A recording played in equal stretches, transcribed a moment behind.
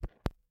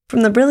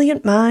From the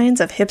brilliant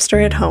minds of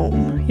Hipster at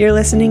Home, you're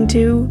listening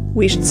to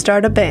We Should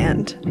Start a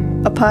Band,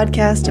 a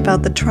podcast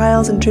about the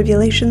trials and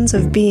tribulations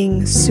of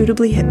being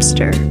suitably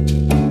hipster.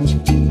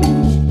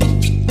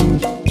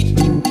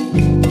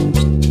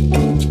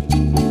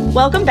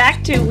 Welcome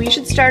back to We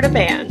Should Start a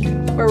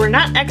Band, where we're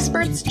not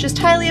experts, just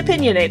highly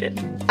opinionated.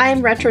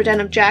 I'm Retro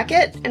Denim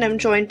Jacket, and I'm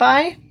joined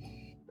by...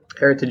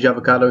 Heritage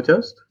Avocado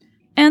Toast.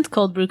 And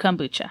Cold Brew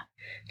Kombucha.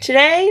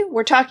 Today,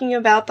 we're talking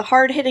about the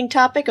hard-hitting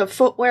topic of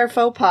footwear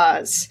faux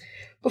pas.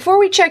 Before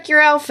we check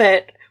your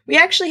outfit, we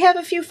actually have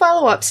a few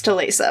follow-ups to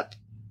lace up.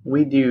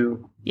 We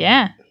do.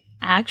 Yeah,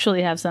 I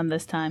actually have some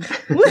this time.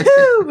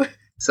 Woohoo!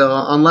 So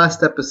on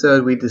last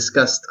episode, we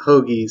discussed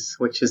hoagies,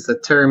 which is the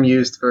term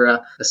used for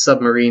a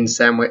submarine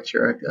sandwich,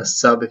 or a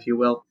sub, if you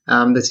will,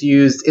 that's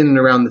used in and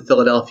around the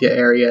Philadelphia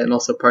area and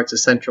also parts of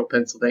central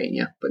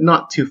Pennsylvania, but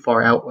not too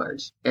far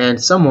outwards.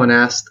 And someone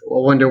asked, I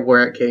wonder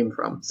where it came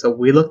from. So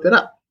we looked it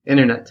up.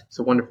 Internet. It's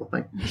a wonderful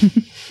thing.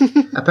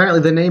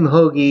 Apparently the name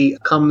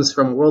hoagie comes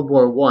from World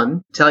War I.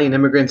 Italian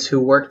immigrants who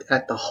worked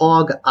at the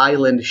Hog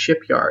Island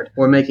shipyard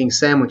were making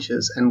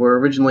sandwiches and were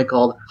originally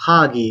called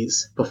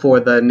hoggies before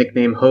the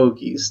nickname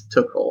hoagies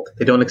took hold.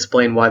 They don't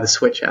explain why the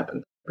switch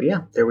happened. But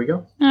yeah, there we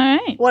go. All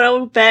right. What I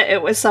would bet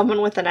it was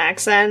someone with an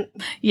accent.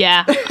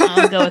 Yeah,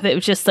 I'll go with it. It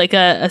was just like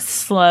a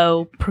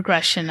slow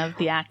progression of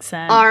the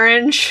accent.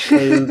 Orange.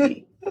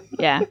 Hoagie.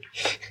 Yeah.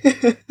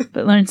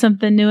 But learn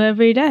something new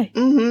every day.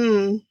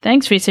 Mm-hmm.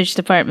 Thanks, research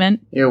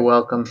department. You're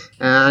welcome.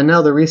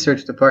 Now the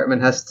research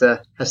department has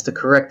to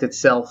correct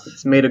itself.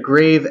 It's made a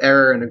grave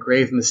error and a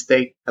grave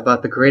mistake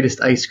about the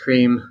greatest ice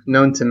cream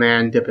known to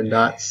man, Dippin'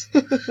 Dots.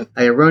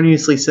 I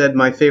erroneously said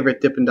my favorite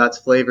Dippin' Dots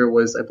flavor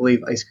was, I believe,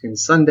 ice cream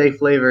sundae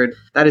flavored.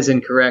 That is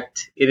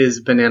incorrect. It is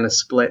banana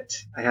split.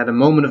 I had a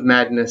moment of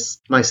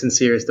madness. My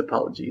sincerest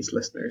apologies,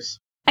 listeners.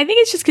 I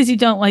think it's just because you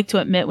don't like to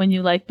admit when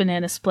you like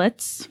banana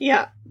splits.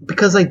 Yeah.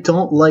 Because I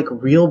don't like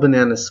real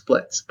banana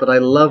splits, but I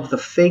love the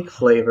fake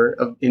flavor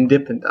in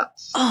Dippin'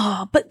 Dots.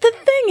 Oh, but the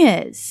thing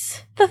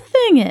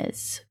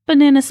is,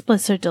 banana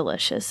splits are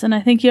delicious, and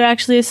I think you're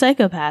actually a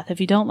psychopath if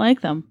you don't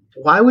like them.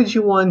 Why would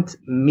you want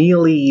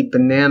mealy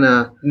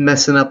banana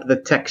messing up the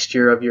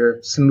texture of your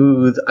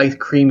smooth,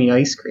 creamy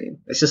ice cream?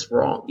 It's just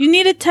wrong. You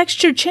need a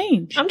texture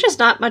change. I'm just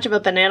not much of a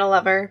banana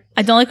lover.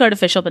 I don't like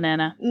artificial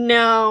banana.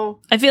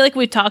 No. I feel like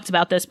we've talked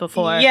about this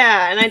before.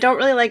 Yeah, and I don't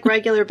really like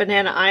regular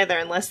banana either,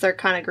 unless they're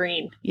kind of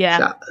green.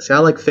 Yeah. See, I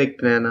like fake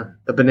banana.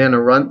 The banana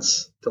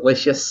runts,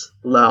 delicious.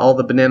 All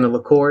the banana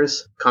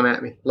liqueurs, come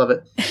at me. Love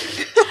it.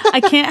 I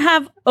can't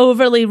have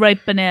overly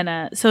ripe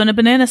banana. So in a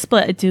banana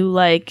split, I do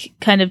like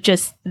kind of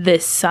just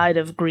this side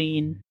of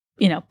green,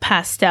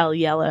 pastel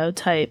yellow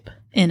type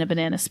in a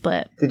banana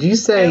split. Did you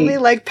say... I only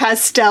like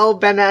pastel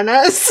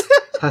bananas.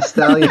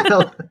 Pastel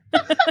yellow?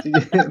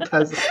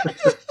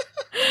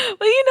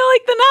 Well,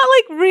 they're not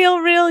like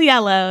real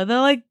yellow. They're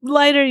like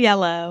lighter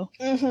yellow.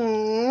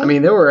 Mm-hmm. I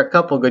mean, there were a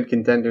couple good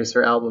contenders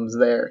for albums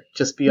there.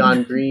 Just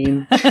Beyond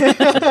Green,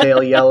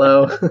 Pale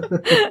Yellow.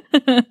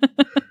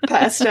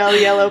 Pastel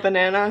yellow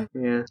banana.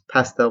 Yeah,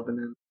 pastel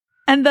banana.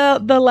 And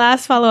the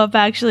last follow-up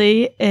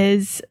actually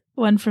is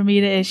one for me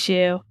to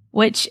issue,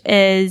 which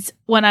is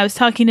when I was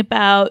talking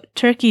about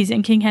turkeys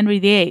in King Henry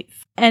VIII.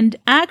 And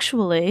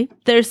actually,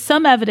 there's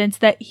some evidence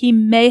that he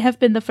may have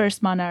been the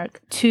first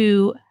monarch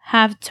to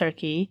have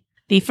turkey.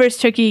 The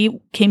first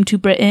turkey came to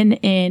Britain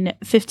in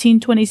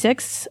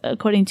 1526,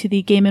 according to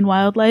the Game and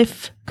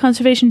Wildlife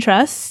Conservation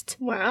Trust.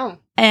 Wow.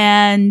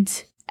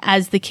 And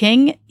as the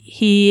king,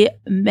 he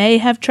may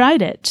have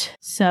tried it.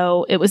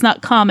 So it was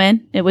not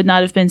common. It would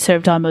not have been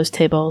served on most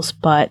tables,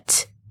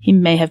 but he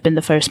may have been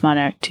the first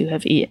monarch to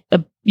have eaten,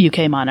 a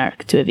UK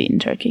monarch to have eaten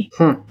turkey.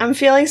 I'm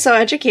feeling so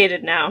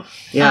educated now.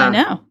 Yeah, I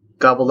know.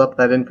 Gobbled up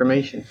that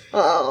information.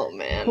 Oh,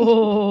 man.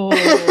 Oh.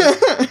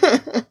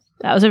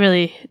 That was a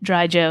really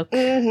dry joke.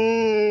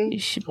 Mm-hmm. You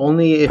should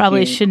Only if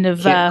probably you shouldn't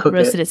have can't cook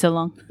roasted it so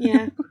long.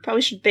 Yeah,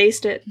 probably should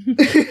baste it.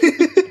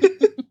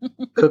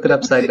 Cook it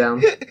upside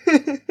down.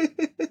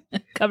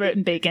 Cover it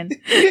in bacon.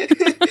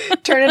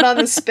 Turn it on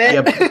the spit.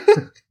 Yep.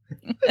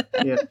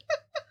 Yeah.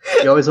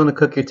 You always want to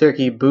cook your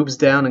turkey boobs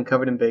down and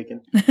covered in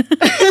bacon.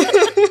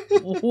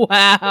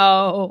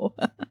 Wow.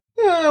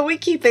 Oh, we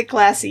keep it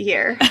classy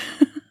here.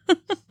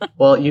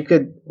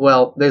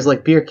 Well, there's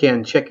like beer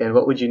can chicken.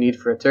 What would you need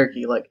for a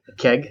turkey? Like a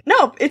keg?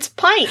 No, it's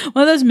pint.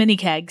 One of those mini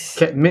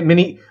kegs.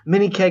 Mini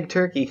keg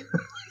turkey.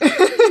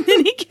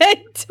 Mini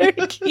keg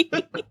turkey.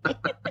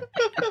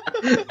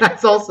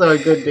 That's also a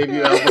good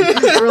debut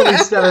album. We're only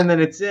 7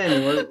 minutes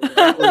in. We're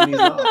rattling these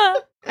off.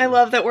 I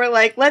love that we're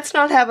like, let's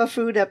not have a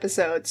food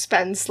episode.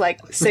 Spends like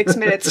 6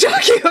 minutes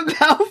talking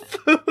about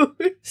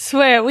food.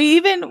 Swear, we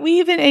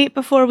even ate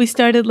before we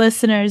started,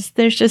 listeners.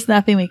 There's just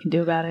nothing we can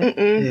do about it.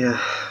 Yeah.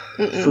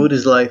 Food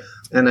is life.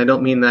 And I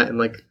don't mean that in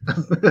like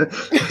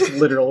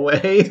literal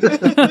way.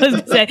 I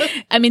was gonna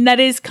say, I mean, that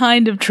is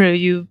kind of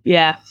true.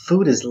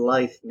 Food is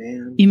life,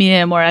 man. You mean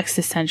in a more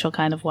existential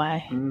kind of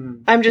way.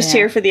 I'm just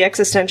here for the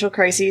existential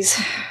crises.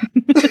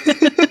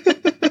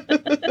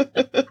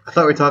 I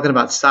thought we were talking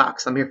about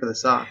socks. I'm here for the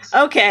socks.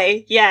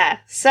 Okay, yeah.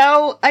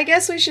 So I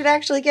guess we should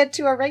actually get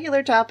to our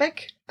regular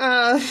topic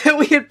that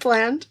we had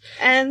planned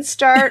and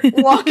start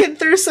walking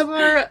through some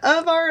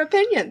of our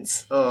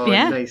opinions. Oh,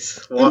 Yeah.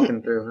 nice.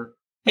 Walking through, huh?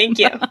 Thank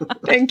you.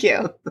 Thank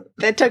you.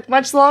 That took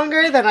much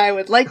longer than I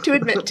would like to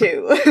admit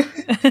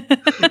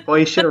to. Well,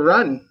 you should have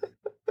run.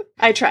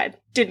 I tried.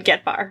 Didn't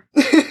get far.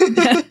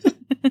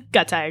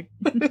 Got tired.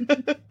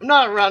 I'm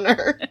not a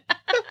runner.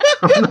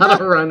 I'm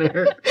not a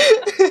runner.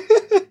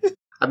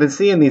 I've been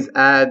seeing these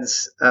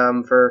ads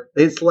for,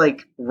 it's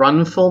like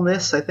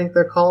runfulness, I think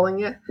they're calling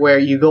it, where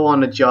you go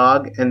on a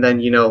jog and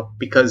then,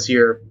 because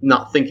you're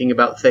not thinking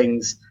about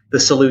things, the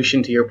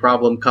solution to your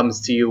problem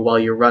comes to you while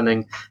you're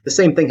running. The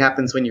same thing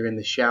happens when you're in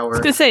the shower. I was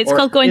going to say, it's or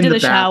called going in to the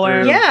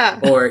shower. bathroom, Yeah.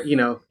 Or,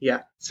 yeah.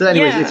 So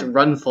anyways, Yeah. it's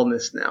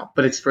runfulness now,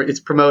 but it's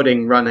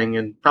promoting running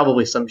and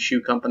probably some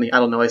shoe company. I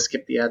don't know. I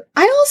skipped the ad.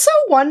 I also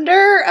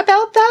wonder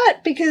about that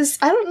because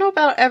I don't know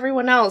about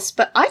everyone else,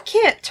 but I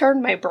can't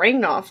turn my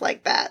brain off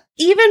like that.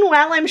 Even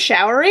while I'm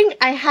showering,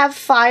 I have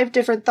 5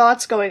 different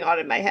thoughts going on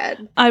in my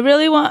head. I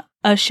really want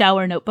a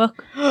shower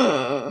notebook.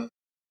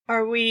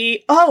 Are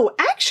we? Oh,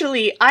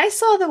 actually, I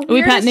saw the Are we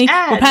weirdest patenting?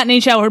 ad. We're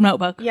patenting shower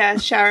notebook. Yeah,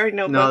 shower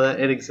notebook. No, that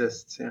it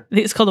exists. Yeah. I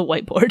think it's called a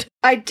whiteboard.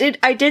 I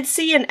did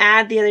see an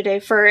ad the other day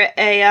for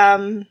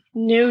a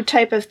new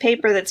type of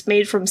paper that's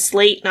made from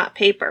slate, not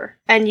paper,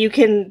 and you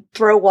can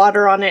throw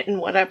water on it and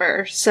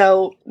whatever.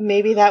 So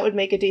maybe that would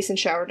make a decent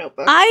shower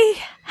notebook.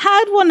 I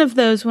had one of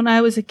those when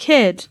I was a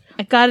kid.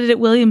 I got it at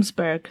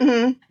Williamsburg.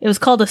 Mhm. It was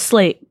called a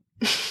slate.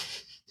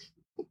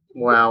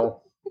 Wow.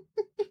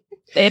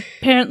 They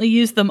apparently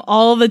used them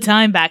all the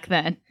time back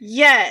then.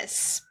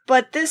 Yes,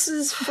 but this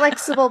is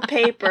flexible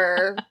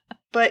paper.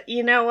 But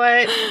you know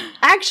what?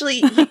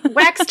 Actually,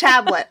 wax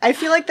tablet. I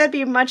feel like that'd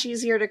be much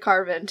easier to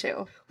carve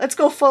into. Let's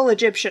go full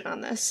Egyptian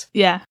on this.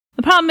 Yeah.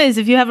 The problem is,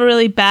 if you have a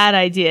really bad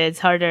idea, it's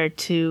harder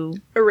to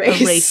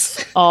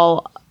erase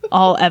all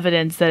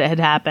evidence that it had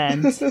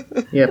happened.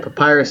 Yeah,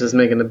 Papyrus is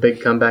making a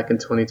big comeback in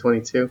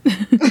 2022.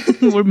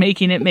 We're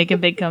making it make a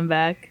big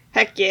comeback.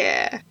 Heck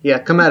yeah. Yeah,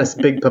 come at us,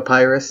 big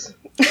Papyrus.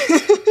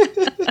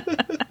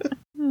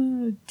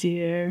 Oh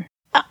dear.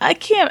 I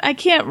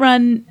can't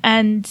run,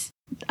 and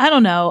I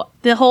don't know.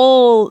 The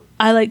whole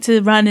I like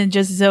to run and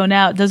just zone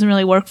out doesn't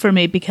really work for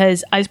me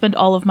because I spend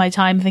all of my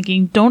time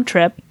thinking, don't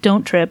trip,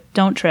 don't trip,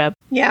 don't trip.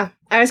 Yeah.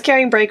 I was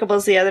carrying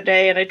breakables the other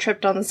day and I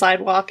tripped on the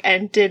sidewalk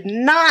and did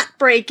not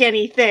break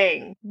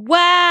anything.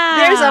 Wow.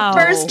 There's a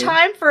first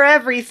time for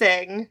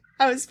everything.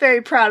 I was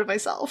very proud of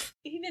myself.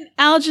 Even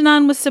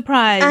Algernon was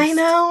surprised. I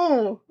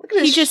know. Look at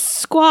He his just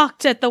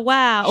squawked at the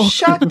wow.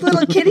 shocked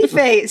little kitty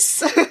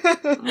face.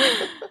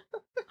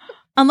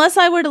 Unless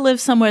I were to live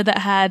somewhere that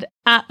had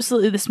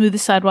absolutely the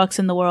smoothest sidewalks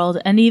in the world,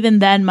 and even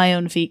then my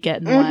own feet get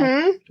in the way.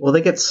 Mm-hmm. Well,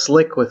 they get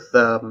slick with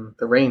the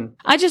rain.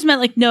 I just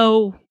meant like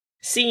no.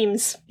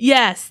 Seams.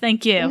 Yes,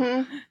 thank you.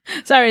 Mm-hmm.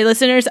 Sorry,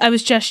 listeners, I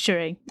was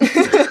gesturing.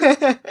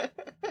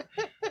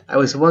 I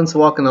was once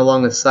walking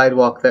along a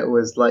sidewalk that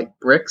was like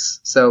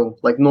bricks, so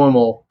like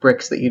normal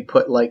bricks that you'd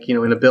put like,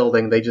 in a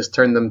building. They just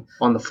turned them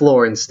on the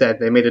floor instead.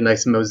 They made a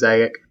nice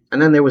mosaic.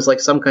 And then there was like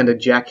some kind of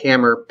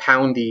jackhammer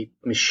poundy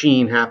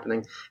machine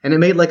happening. And it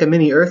made like a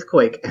mini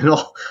earthquake. And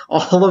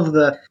all of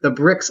the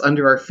bricks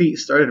under our feet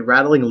started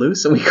rattling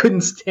loose and we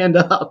couldn't stand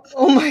up.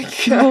 Oh my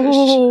gosh.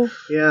 Oh.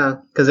 Yeah,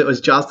 because it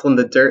was jostling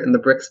the dirt and the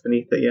bricks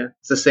beneath it, yeah.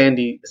 It's a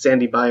sandy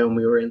biome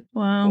we were in.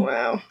 Wow.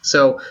 Wow.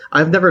 So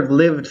I've never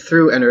lived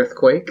through an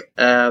earthquake,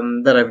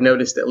 that I've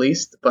noticed at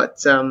least. But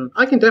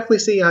I can definitely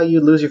see how you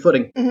lose your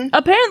footing.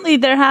 Apparently,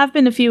 there have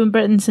been a few in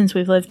Britain since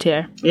we've lived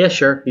here. Yeah,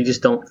 sure. You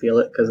just don't feel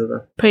it because of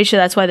the Pretty sure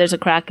that's why there's a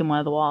crack in one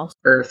of the walls.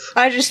 earth.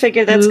 I just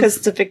figured that's because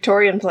it's a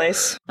Victorian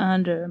place.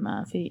 Under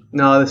my feet.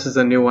 No, this is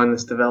a new one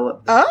that's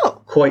developed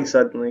Oh. quite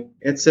suddenly.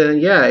 It's in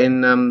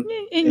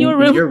your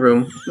room. your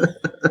room.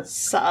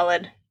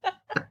 Solid.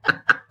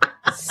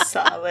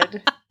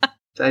 Solid.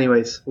 So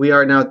anyways, we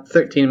are now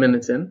 13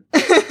 minutes in.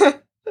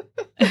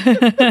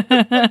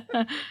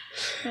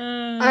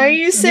 Are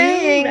you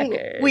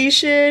saying we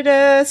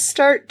should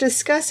start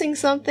discussing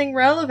something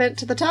relevant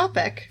to the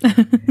topic?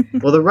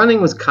 Well, the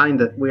running was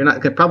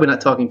we're probably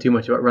not talking too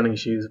much about running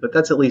shoes, but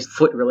that's at least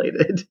foot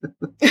related.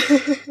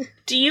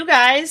 Do you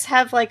guys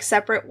have like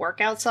separate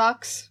workout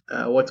socks?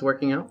 What's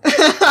working out?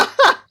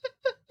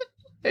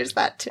 There's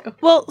that too.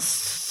 Well,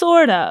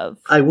 sort of.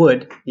 I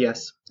would,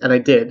 yes. And I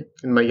did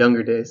in my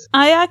younger days.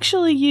 I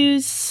actually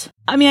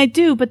I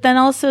do, but then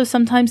also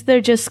sometimes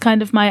they're just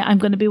kind of I'm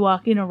going to be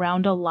walking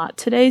around a lot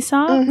today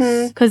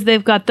socks. Because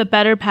they've got the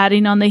better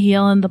padding on the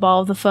heel and the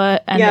ball of the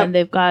foot, and then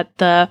they've got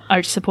the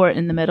arch support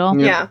in the middle.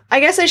 Yeah.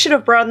 I guess I should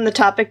have broadened the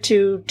topic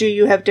to, do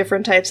you have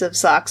different types of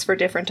socks for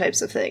different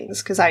types of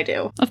things? Because I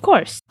do. Of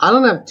course. I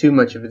don't have too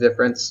much of a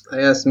difference.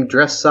 I have some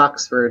dress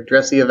socks for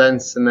dressy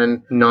events and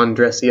then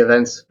non-dressy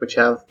events, which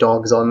have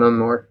dogs on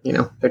them or,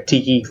 they're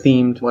tiki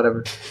themed,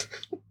 whatever.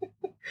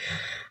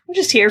 I'm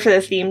just here for the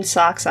themed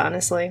socks,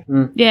 honestly.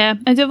 Yeah,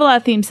 I do have a lot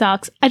of theme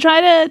socks. I try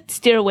to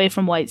steer away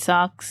from white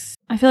socks.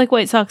 I feel like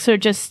white socks are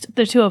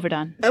they're too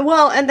overdone.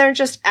 Well, and they're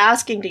just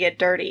asking to get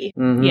dirty.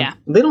 Mhm. Yeah.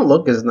 They don't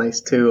look as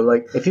nice too.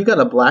 Like if you got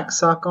a black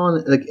sock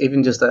on, like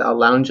even just a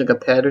lounge, like a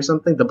ped or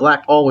something, the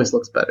black always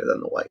looks better than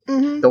the white.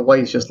 Mm-hmm. The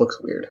white just looks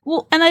weird.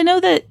 Well, and I know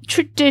that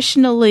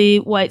traditionally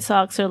white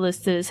socks are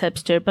listed as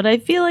hipster, but I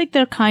feel like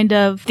they're kind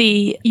of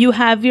you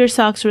have your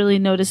socks really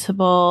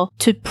noticeable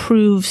to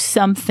prove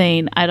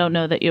something. I don't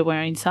know that you're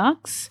wearing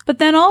socks. But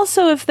then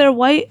also if they're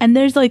white and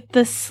there's like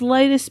the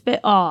slightest bit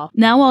off,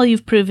 now all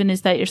you've proven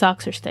is that your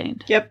socks are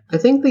stained. Yep. I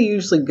think they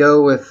usually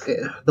go with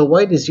the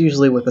white is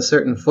usually with a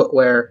certain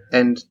footwear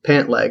and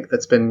pant leg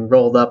that's been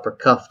rolled up or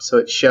cuffed so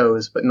it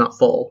shows but not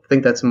full. I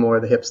think that's more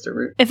the hipster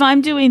route. If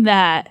I'm doing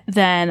that,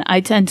 then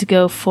I tend to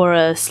go for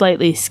a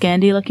slightly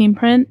Scandi looking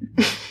print.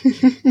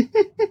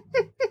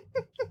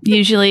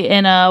 Usually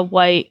in a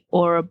white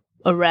or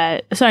a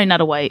red. Sorry,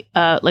 not a white.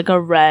 Like a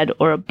red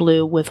or a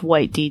blue with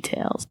white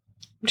details.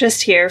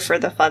 Just here for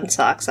the fun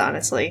socks,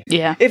 honestly.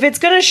 Yeah. If it's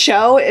gonna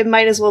show, it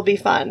might as well be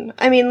fun.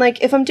 I mean,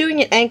 like, if I'm doing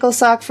an ankle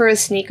sock for a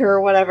sneaker or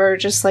whatever,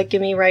 just, like,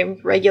 give me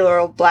regular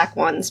old black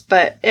ones.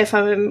 But if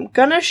I'm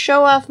gonna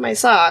show off my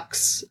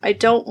socks, I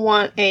don't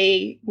want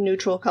a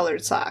neutral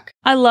colored sock.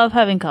 I love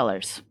having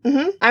colors.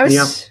 I was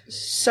Yeah.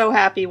 so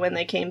happy when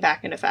they came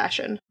back into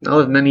fashion. I'll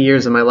have many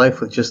years of my life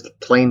with just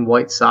plain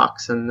white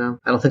socks, and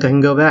I don't think I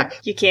can go back.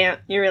 You can't.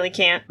 You really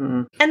can't.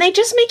 Mm-mm. And they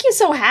just make you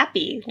so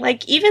happy.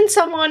 Like, even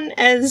someone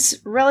as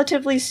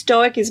relatively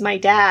stoic as my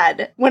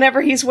dad,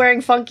 whenever he's wearing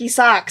funky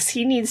socks,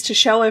 he needs to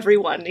show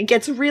everyone and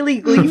gets really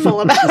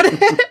gleeful about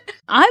it.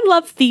 I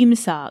love theme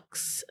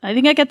socks. I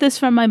think I get this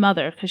from my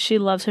mother because she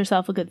loves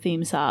herself a good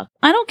theme sock.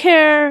 I don't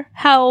care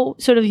how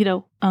sort of,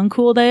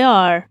 uncool they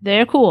are.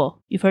 They're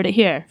cool. You've heard it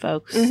here,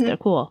 folks. Mhm. They're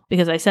cool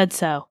because I said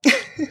so.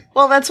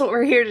 Well, that's what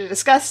we're here to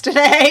discuss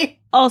today.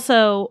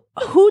 Also,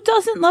 who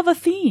doesn't love a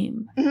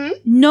theme? Mhm.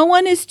 No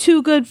one is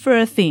too good for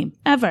a theme,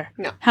 ever.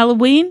 No.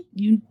 Halloween,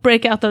 you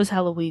break out those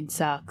Halloween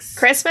socks.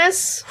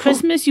 Christmas?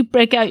 Christmas, you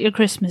break out your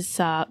Christmas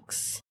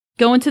socks.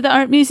 Going to the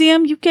art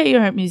museum, you get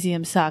your art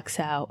museum socks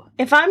out.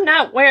 If I'm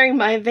not wearing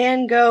my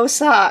Van Gogh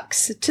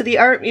socks to the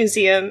art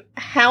museum,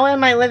 how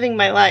am I living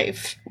my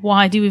life?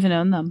 Why do you even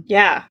own them?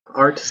 Yeah.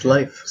 Art is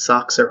life.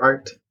 Socks are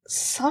art.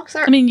 Socks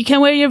are... I mean, you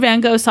can wear your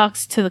Van Gogh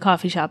socks to the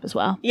coffee shop as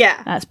well.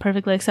 yeah. That's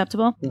perfectly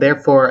acceptable.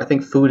 Therefore, I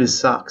think food is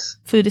socks.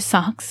 Food is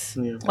socks.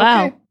 Yeah.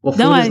 Wow. Okay. Well, food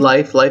No, is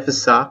life. Life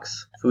is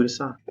socks. Food is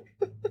socks.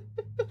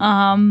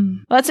 Well,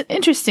 that's an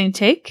interesting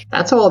take.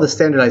 That's how all the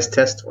standardized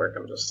tests work,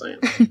 I'm just saying.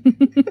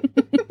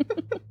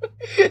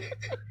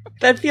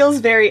 That feels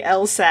very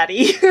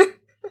LSATy.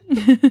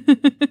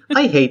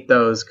 I hate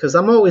those because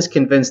I'm always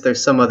convinced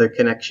there's some other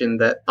connection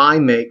that I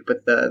make,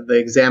 but the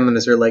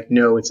examiners are like,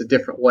 no, it's a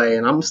different way,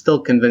 and I'm still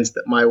convinced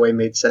that my way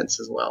made sense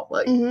as well.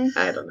 Like, Mhm.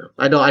 I don't know.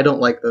 I don't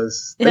like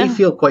those. They Yeah.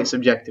 feel quite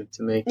subjective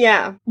to me.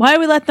 Yeah. Why are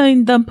we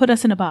letting them put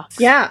us in a box?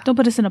 Yeah. Don't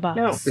put us in a box.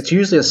 No. It's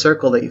usually a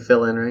circle that you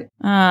fill in,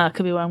 right?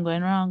 Could be where I'm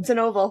going wrong. It's an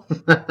oval.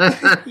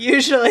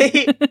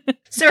 Usually.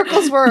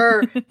 Circles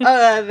were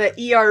the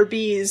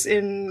ERBs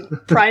in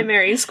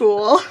primary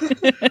school.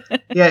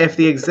 Yeah, if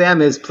the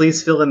exam is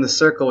please fill in the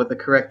circle with the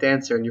correct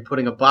answer and you're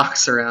putting a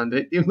box around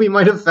it, we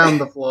might have found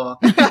the flaw.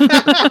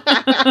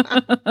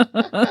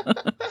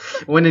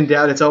 When in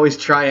doubt, it's always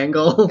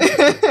triangle.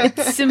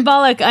 It's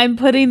symbolic. I'm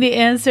putting the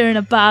answer in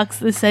a box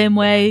the same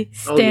way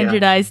Oh, yeah.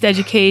 standardized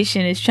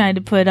education is trying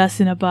to put us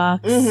in a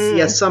box. Mhm.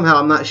 Yeah, somehow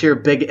I'm not sure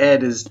Big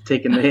Ed is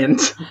taking the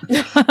hint.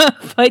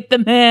 Fight the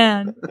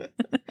man.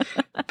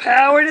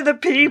 Power to the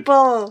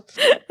people.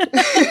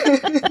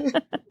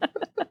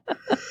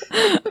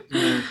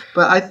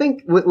 But I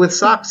think with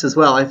socks as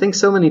well, I think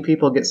so many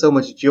people get so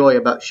much joy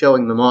about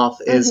showing them off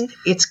is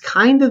it's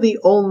kind of the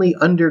only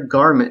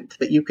undergarment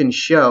that you can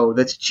show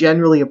that's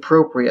generally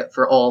appropriate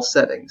for all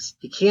settings.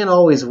 You can't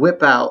always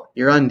whip out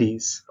your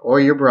undies or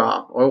your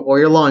bra or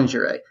your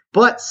lingerie,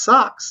 but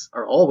socks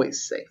are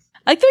always safe.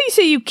 I thought you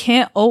say you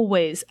can't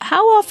always.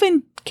 How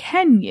often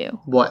can you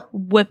What?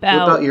 whip Whip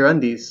out? out your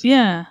undies.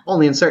 Yeah.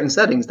 Only in certain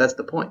settings, that's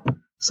the point.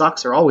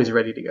 Socks are always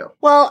ready to go.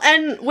 Well,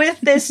 and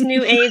with this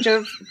new age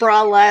of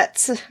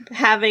bralettes,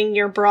 having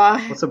your bra...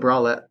 What's a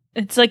bralette?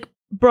 It's like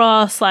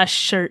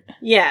bra/shirt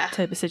Yeah.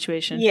 type of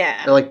situation.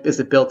 Yeah. They're like, is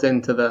it built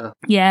into the...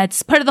 Yeah,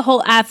 it's part of the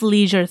whole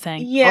athleisure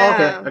thing.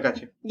 Yeah. Oh, okay, I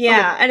got you.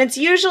 Yeah, and it's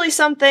usually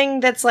something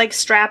that's like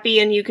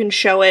strappy and you can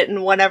show it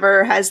and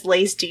whatever, has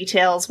lace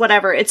details,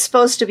 whatever. It's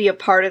supposed to be a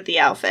part of the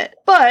outfit.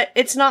 But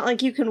it's not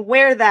like you can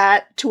wear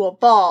that to a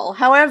ball.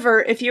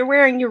 However, if you're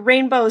wearing your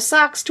rainbow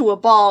socks to a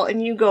ball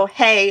and you go,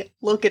 hey,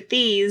 look at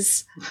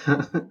these,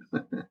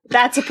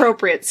 that's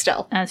appropriate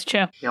still. That's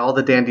true. Yeah, all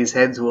the dandies'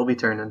 heads will be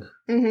turning.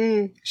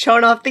 Mm-hmm.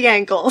 Showing off the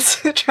ankles,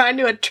 trying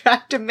to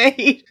attract a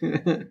mate.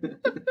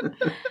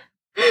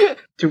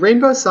 Do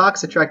rainbow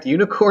socks attract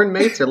unicorn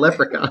mates or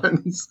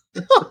leprechauns?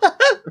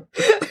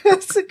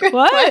 That's a good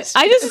What?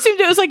 question. I just assumed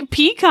it was like a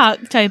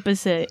peacock type of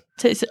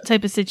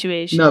type of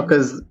situation. No,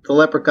 because the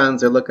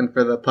leprechauns are looking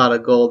for the pot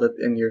of gold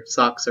and your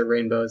socks are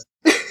rainbows.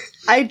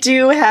 I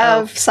do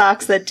have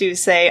socks that do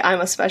say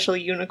I'm a special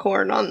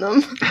unicorn on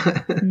them.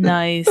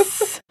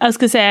 Nice. I was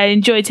going to say, I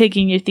enjoy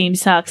taking your theme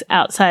socks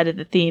outside of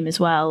the theme as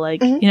well.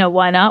 Like,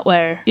 why not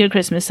wear your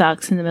Christmas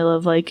socks in the middle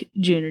of like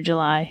June or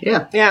July?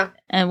 Yeah. Yeah.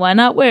 And why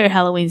not wear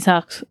Halloween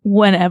socks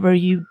whenever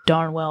you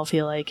darn well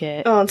feel like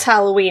it? Oh, it's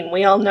Halloween.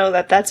 We all know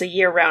that that's a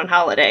year-round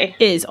holiday.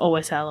 It is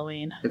always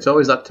Halloween. It's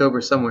always October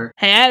somewhere.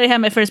 Hey, I already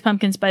had my first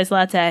pumpkin spice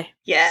latte.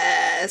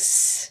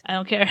 Yes. I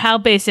don't care how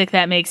basic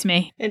that makes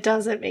me. It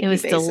doesn't make It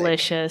was you basic.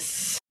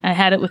 delicious. I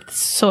had it with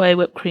soy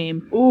whipped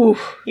cream. Ooh,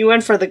 you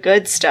went for the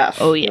good stuff.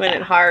 Oh, yeah. You went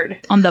in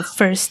hard. On the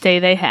first day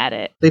they had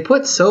it. They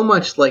put so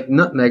much like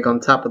nutmeg on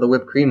top of the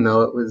whipped cream,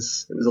 though. It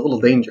was a little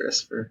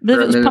dangerous for. I believe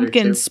for it a was minute or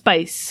pumpkin two.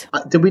 spice.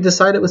 Did we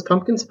decide it was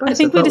pumpkin spice? I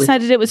think we thought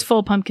decided it was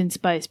full pumpkin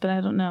spice, but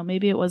I don't know.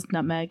 Maybe it was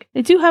nutmeg.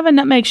 They do have a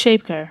nutmeg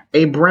shaker.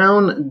 A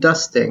brown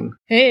dusting.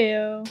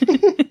 Hey-o.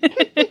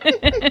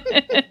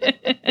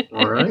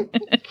 All right.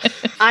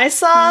 I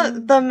saw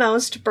the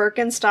most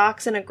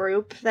Birkenstocks in a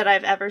group that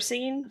I've ever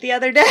seen the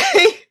other day.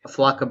 A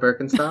flock of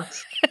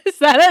Birkenstocks. Is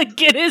that a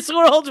Guinness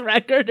World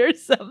Record or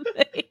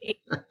something?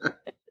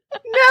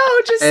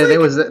 No, just And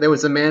like, there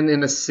was a man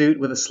in a suit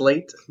with a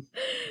slate.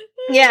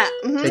 yeah,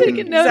 mhm. Taking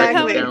Take a note of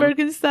how exactly. many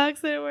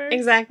Birkenstocks there were.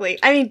 Exactly.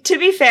 I mean, to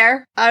be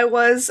fair, I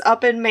was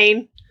up in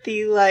Maine,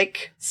 the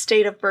like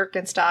state of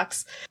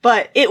Birkenstocks,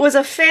 but it was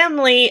a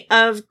family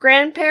of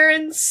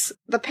grandparents,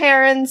 the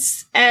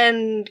parents,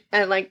 and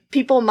like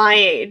people my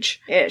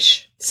age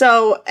ish.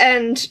 So,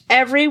 and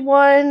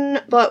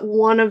everyone but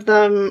one of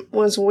them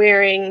was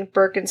wearing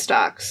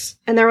Birkenstocks,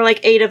 and there were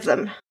like 8 of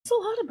them. That's a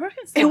lot of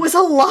Birkenstocks. It was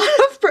a lot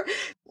of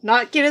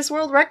not Guinness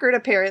World Record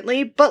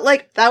apparently, but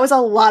like that was a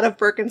lot of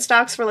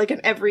Birkenstocks for like an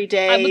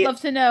everyday I would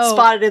love to know.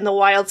 spotted in the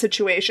wild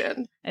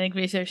situation. I think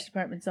research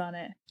department's on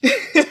it.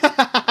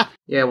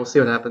 Yeah, we'll see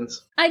what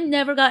happens. I've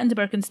never got into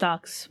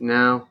Birkenstocks.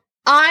 No.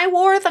 I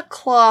wore the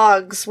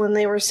clogs when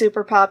they were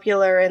super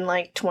popular in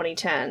like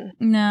 2010.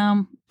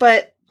 No.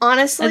 But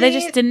honestly, They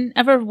just didn't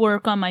ever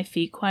work on my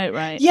feet quite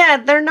right. yeah,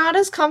 they're not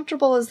as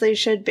comfortable as they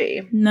should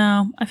be.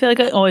 No. I feel like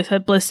I always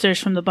had blisters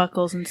from the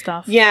buckles and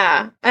stuff.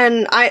 Yeah,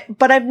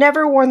 but I've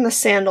never worn the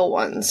sandal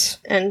ones,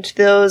 and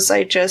those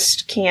I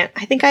just can't.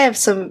 I think I have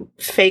some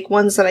fake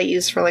ones that I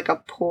use for like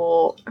a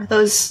pool. Are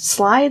those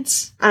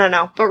slides? I don't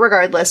know, but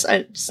regardless,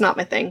 it's not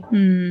my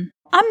thing.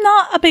 I'm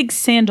not a big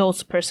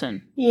sandals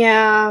person.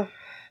 Yeah,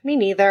 me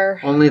neither.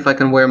 Only if I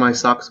can wear my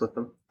socks with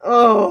them.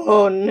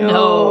 Oh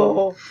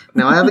no.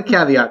 Now, I have a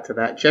caveat to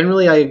that.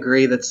 Generally, I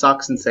agree that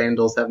socks and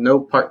sandals have no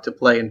part to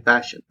play in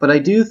fashion. But I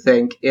do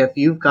think if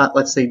you've got,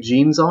 let's say,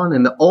 jeans on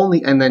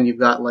and then you've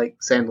got, like,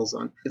 sandals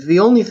on, if the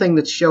only thing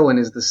that's showing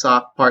is the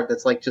sock part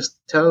that's, like, just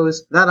the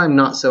toes, that I'm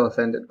not so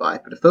offended by.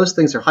 But if those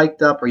things are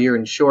hiked up or you're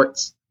in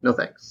shorts, no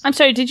thanks. I'm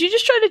sorry, did you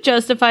just try to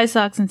justify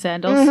socks and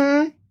sandals?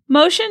 Mm-hmm.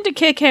 Motion to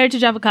kick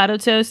Heritage Avocado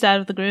Toast out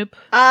of the group.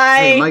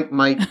 Hey,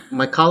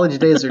 my college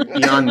days are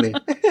beyond me.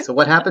 So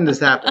what happened has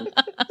happened.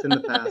 It's in the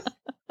past.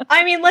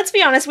 I mean, let's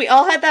be honest, we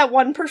all had that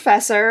one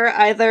professor,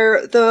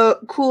 either the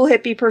cool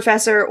hippie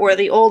professor or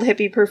the old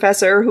hippie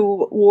professor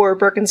who wore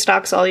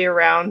Birkenstocks all year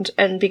round,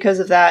 and because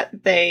of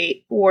that,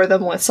 they wore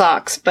them with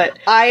socks. But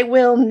I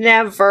will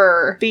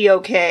never be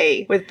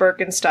okay with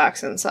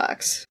Birkenstocks and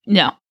socks.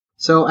 No.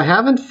 So I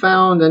haven't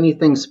found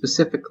anything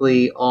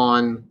specifically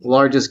on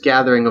largest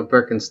gathering of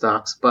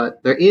Birkenstocks,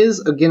 but there is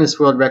a Guinness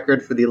World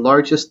Record for the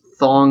largest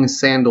thong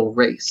sandal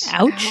race.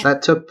 Ouch.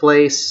 That took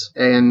place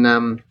in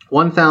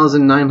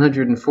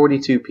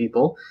 1,942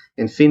 people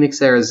in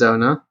Phoenix,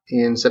 Arizona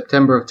in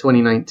September of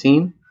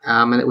 2019.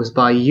 And it was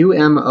by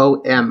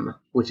UMOM,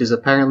 which is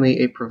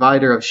apparently a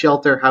provider of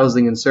shelter,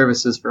 housing, and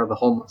services for the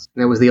homeless.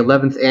 And it was the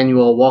 11th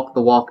annual Walk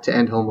the Walk to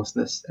End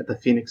Homelessness at the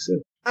Phoenix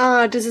Zoo.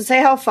 Does it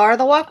say how far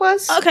the walk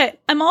was? Okay,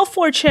 I'm all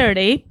for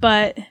charity,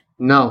 but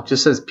No, it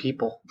just says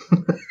people.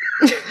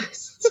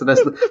 So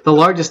that's the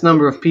largest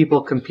number of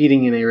people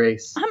competing in a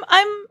race.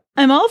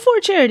 I'm all for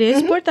charity. I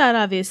support that,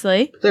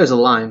 obviously. There's a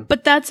line.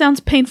 But that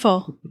sounds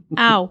painful.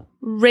 Ow.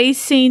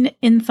 Racing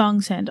in thong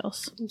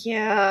sandals.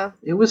 Yeah.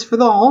 It was for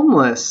the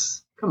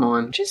homeless. Come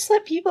on. Just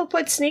let people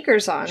put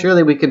sneakers on.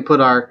 Surely we can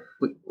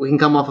we can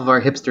come off of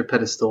our hipster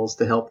pedestals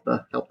to help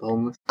the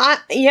homeless.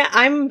 Yeah,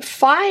 I'm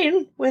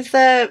fine with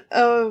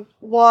a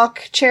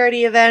walk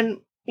charity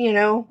event,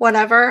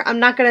 whatever. I'm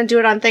not going to do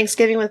it on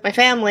Thanksgiving with my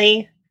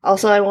family.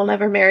 Also, I will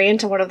never marry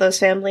into one of those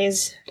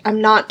families.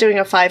 I'm not doing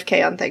a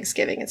 5K on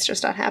Thanksgiving. It's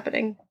just not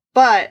happening.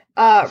 But,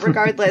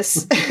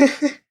 regardless,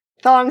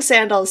 thong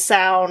sandals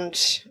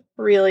sound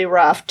really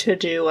rough to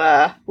do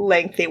a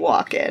lengthy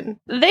walk in.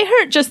 They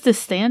hurt just to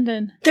stand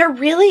in.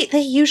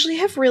 They usually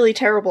have really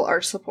terrible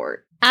arch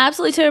support.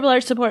 Absolutely terrible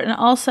arch support. And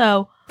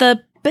also,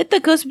 the bit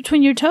that goes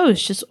between your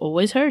toes just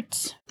always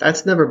hurts.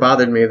 That's never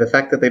bothered me. The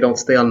fact that they don't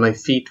stay on my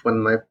feet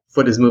when my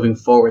foot is moving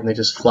forward and they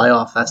just fly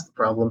off, that's the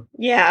problem.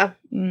 Yeah.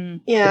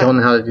 Yeah. I don't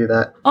know how to do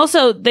that.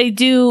 Also, they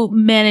do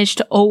manage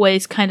to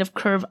always kind of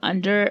curve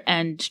under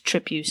and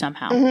trip you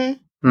somehow.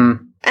 Mm-hmm.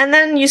 And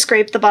then you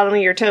scrape the bottom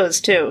of your toes,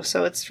 too.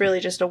 So it's really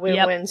just a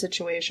win-win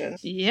situation.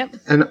 Yep.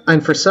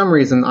 And for some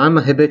reason, I'm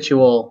a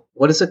habitual,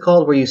 what is it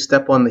called, where you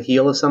step on the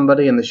heel of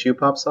somebody and the shoe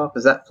pops off?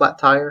 Is that flat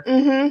tire?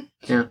 Mm-hmm.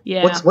 Yeah.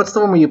 Yeah. What's the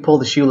one where you pull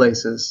the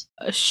shoelaces?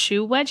 A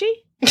shoe wedgie?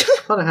 I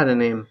thought it had a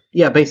name.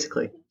 Yeah,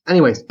 basically.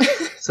 Anyways,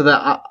 so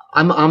that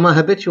I'm a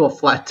habitual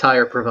flat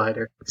tire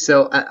provider.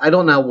 So I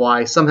don't know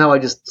why. Somehow I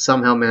just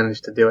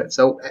managed to do it.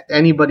 So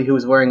anybody who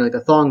is wearing like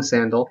a thong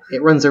sandal,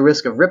 it runs a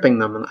risk of ripping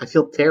them, and I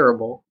feel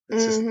terrible.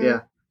 It's just,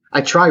 yeah.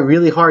 I try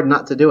really hard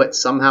not to do it.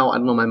 Somehow, I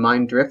don't know, my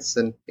mind drifts,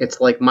 and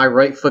it's like my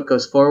right foot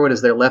goes forward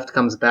as their left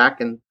comes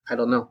back, and I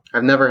don't know.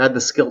 I've never had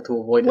the skill to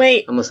avoid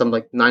it unless I'm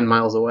like 9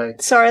 miles away.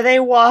 So are they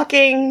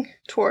walking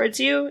towards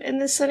you in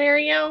this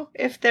scenario?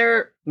 If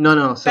their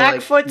No. So back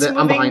like, foot's I'm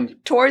moving behind you.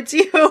 towards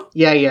you?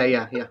 Yeah.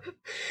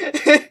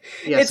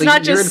 It's so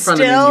not you're just in front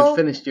still, of me. You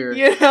finished your.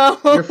 you know?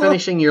 You're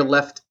finishing your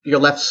left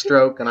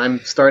stroke, and I'm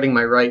starting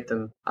my right,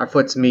 and our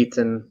foots meet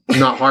in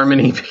not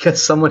harmony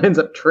because someone ends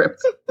up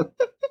tripped.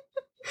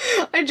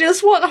 I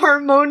just want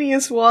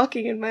harmonious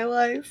walking in my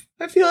life.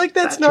 I feel like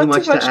that's not too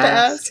much to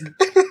ask.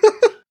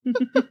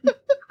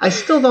 I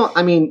still don't.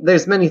 I mean,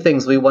 there's many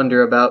things we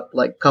wonder about,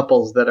 like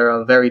couples that are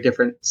of very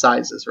different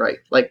sizes, right?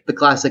 Like the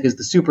classic is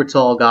the super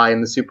tall guy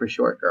and the super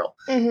short girl.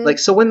 Mm-hmm. Like,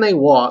 so when they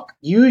walk,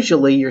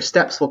 usually your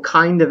steps will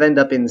kind of end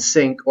up in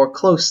sync or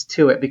close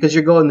to it because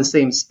you're going the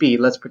same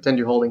speed. Let's pretend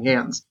you're holding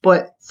hands.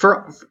 But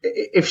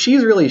if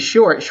she's really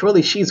short,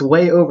 surely she's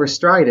way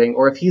overstriding.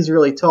 Or if he's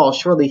really tall,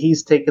 surely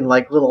he's taking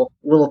like little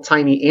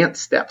tiny ant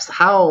steps.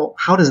 How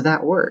does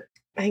that work?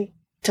 I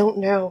don't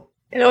know.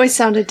 It always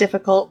sounded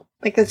difficult.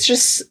 Like, it's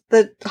just,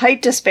 the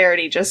height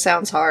disparity just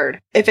sounds hard.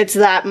 If it's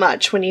that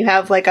much, when you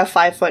have, like, a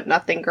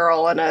 5'0"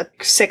 girl and a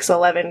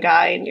 6'11"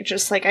 guy, and you're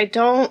just like,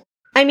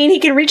 I mean,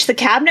 he can reach the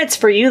cabinets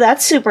for you,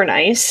 that's super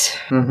nice.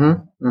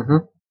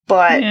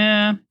 But...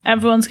 yeah,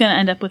 everyone's gonna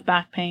end up with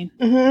back pain.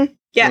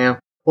 Yeah.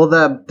 Well,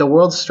 the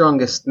world's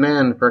strongest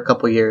man for a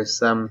couple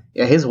years,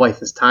 his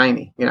wife is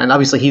tiny. You know, and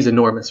obviously he's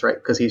enormous, right?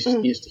 Because he's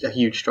a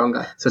huge, strong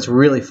guy. So it's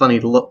really funny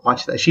to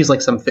watch that. She's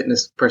like some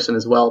fitness person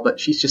as well, but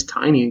she's just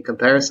tiny in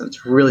comparison.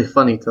 It's really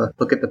funny to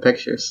look at the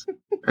pictures.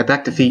 Right,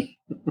 back to feet.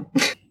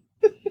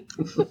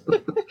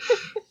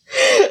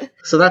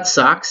 So that's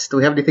socks. Do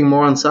we have anything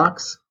more on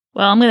socks?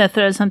 Well, I'm gonna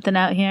throw something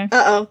out here.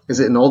 Uh-oh. Is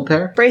it an old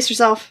pair? Brace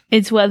yourself.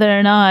 It's whether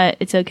or not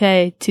it's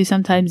okay to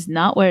sometimes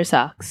not wear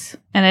socks.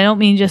 And I don't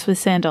mean just with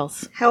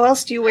sandals. How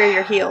else do you wear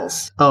your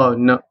heels? Oh,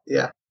 no.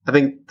 Yeah. I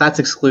think that's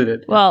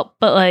excluded. Well,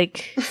 but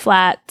like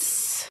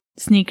flats,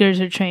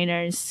 sneakers, or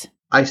trainers.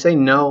 I say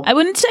no. I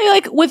wouldn't say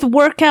like with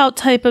workout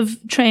type of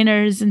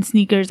trainers and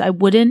sneakers, I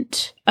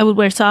wouldn't. I would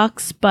wear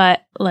socks,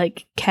 but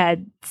like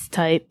Keds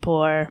type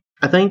or...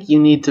 I think you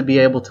need to be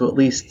able to at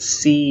least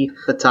see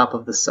the top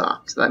of the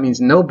sock. So that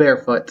means no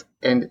barefoot,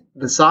 and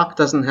the sock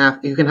doesn't have...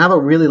 You can have a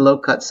really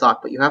low-cut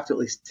sock, but you have to at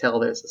least tell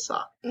there's a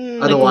sock.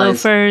 Otherwise, like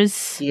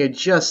loafers. You're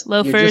just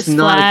not flats,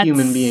 a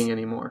human being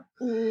anymore.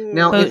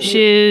 Now, boat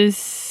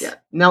shoes. Yeah.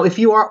 Now, if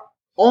you are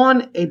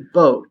on a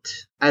boat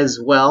as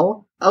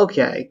well,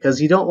 okay,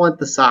 because you don't want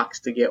the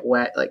socks to get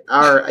wet, like,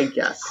 I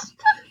guess.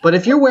 But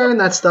if you're wearing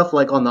that stuff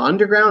like on the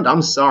underground,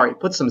 I'm sorry,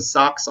 put some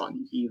socks on,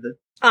 you heathen.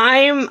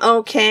 I'm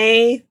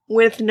okay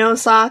with no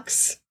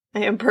socks.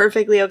 I am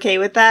perfectly okay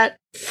with that.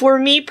 For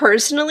me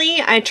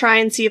personally, I try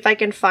and see if I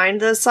can find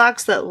those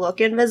socks that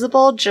look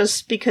invisible,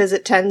 just because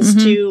it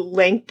tends to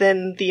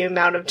lengthen the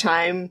amount of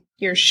time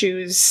your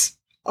shoes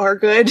are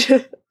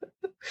good.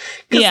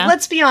 Because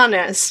let's be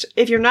honest,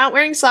 if you're not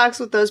wearing socks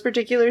with those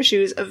particular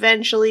shoes,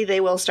 eventually they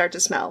will start to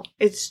smell.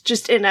 It's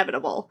just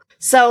inevitable.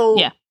 So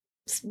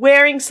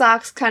wearing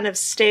socks kind of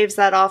staves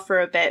that off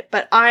for a bit,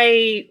 but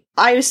I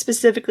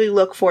specifically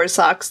look for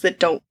socks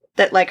that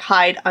like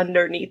hide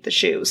underneath the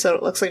shoe, so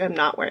it looks like I'm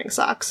not wearing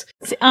socks.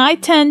 See, I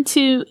tend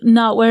to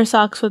not wear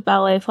socks with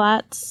ballet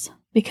flats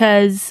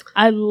because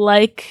I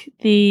like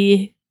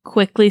the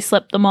quickly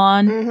slip them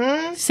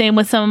on. Same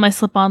with some of my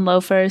slip-on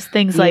loafers,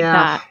 things like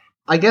that.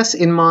 I guess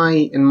in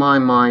my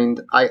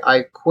mind, I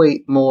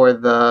equate more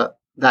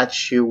that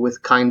shoe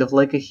with kind of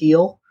like a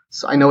heel.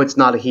 So I know it's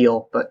not a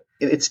heel, but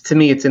it's to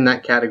me it's in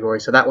that category.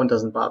 So that one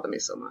doesn't bother me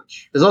so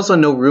much. There's also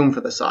no room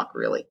for the sock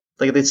really.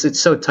 Like it's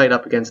so tight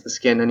up against the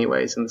skin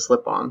anyways in the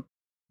slip-on.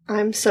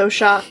 I'm so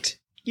shocked.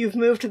 You've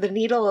moved the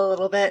needle a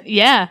little bit.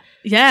 Yeah.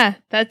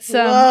 That's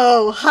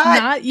whoa, hot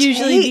not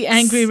usually takes. the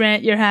angry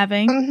rant you're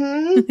having.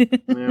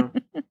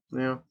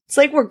 Yeah. It's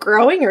like we're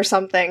growing or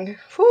something.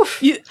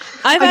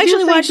 I've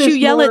actually watched you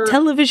yell at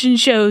television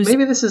shows.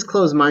 Maybe this is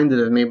closed-minded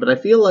of me, but I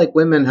feel like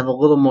women have a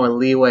little more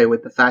leeway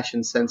with the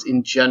fashion sense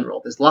in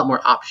general. There's a lot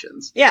more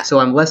options. Yeah. So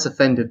I'm less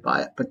offended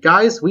by it. But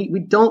guys, we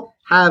don't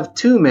have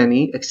too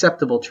many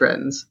acceptable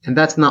trends, and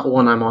that's not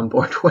one I'm on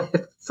board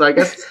with. So I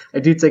guess I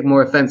do take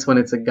more offense when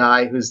it's a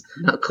guy who's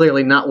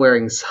clearly not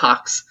wearing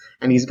socks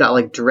and he's got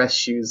like dress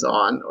shoes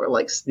on or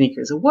like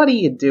sneakers. What are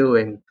you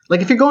doing?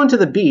 Like if you're going to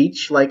the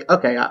beach, like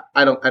okay,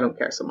 I don't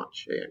care so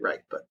much, yeah, right?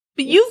 But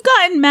you've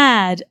gotten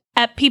mad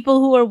at people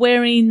who are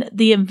wearing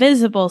the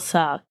invisible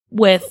sock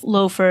with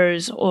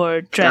loafers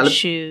or dress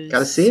shoes.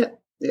 Gotta see it.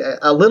 Yeah,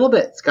 a little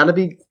bit. It's got to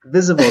be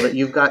visible that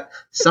you've got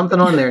something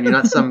on there and you're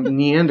not some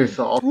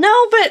Neanderthal.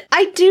 No, but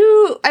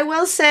I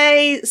will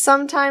say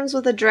sometimes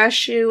with a dress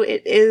shoe,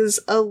 it is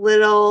a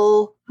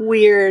little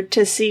weird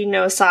to see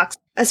no socks,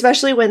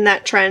 especially when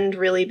that trend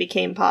really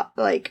became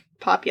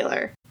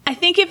popular. I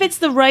think if it's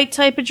the right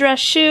type of dress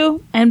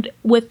shoe and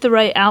with the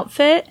right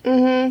outfit,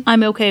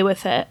 I'm okay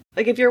with it.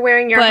 Like if you're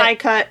wearing your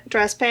high-cut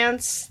dress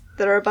pants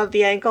that are above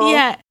the ankle.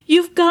 Yeah,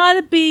 you've got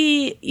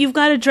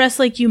to dress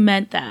like you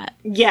meant that.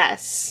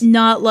 Yes.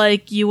 Not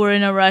like you were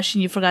in a rush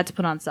and you forgot to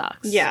put on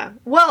socks. Yeah.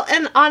 Well,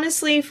 and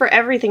honestly, for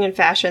everything in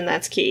fashion,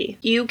 that's key.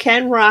 You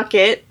can rock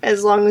it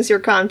as long as you're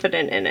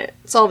confident in it.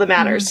 It's all that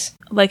matters.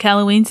 Like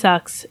Halloween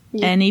socks,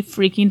 any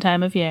freaking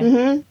time of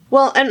year.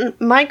 Well, and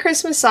my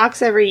Christmas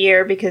socks every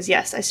year, because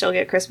yes, I still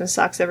get Christmas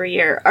socks every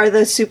year, are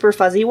the super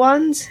fuzzy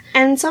ones.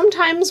 And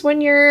sometimes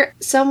when you're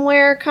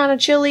somewhere kind of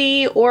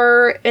chilly,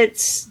 or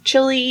it's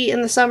chilly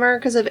in the summer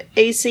because of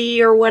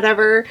AC or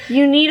whatever,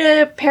 you need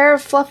a pair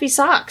of fluffy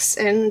socks.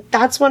 And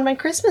that's when my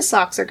Christmas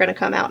socks are going to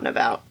come out and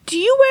about. Do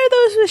you wear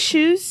those with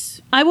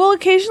shoes? I will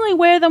occasionally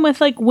wear them with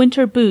like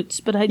winter boots,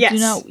 but I do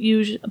not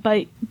use.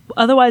 But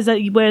otherwise,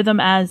 I wear them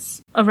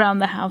as around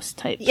the house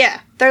type.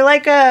 Yeah, they're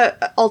like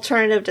a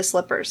alternative to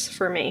slippers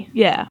for me.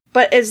 Yeah,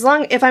 but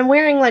if I'm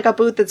wearing like a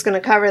boot that's going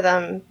to cover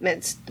them,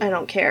 I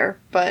don't care.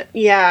 But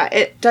yeah,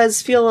 it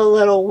does feel a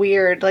little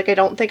weird. Like I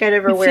don't think I'd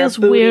ever wear. It feels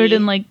weird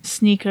in like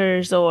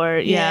sneakers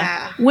or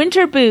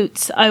winter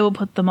boots. I will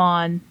put them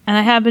on, and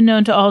I have been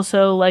known to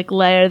also like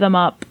layer them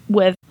up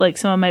with like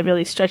some of my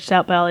really stretched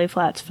out ballet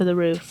flats for the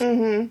roof.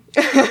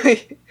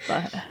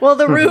 Well,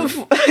 the roof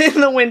in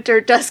the winter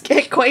does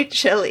get quite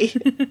chilly.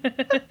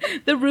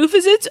 The roof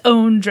is its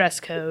own dress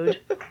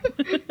code.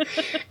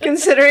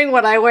 Considering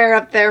what I wear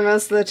up there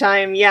most of the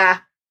time, yeah.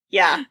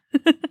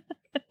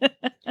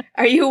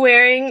 Are you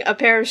wearing a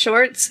pair of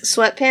shorts,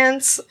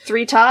 sweatpants,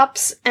 3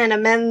 tops, and a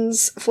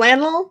men's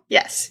flannel?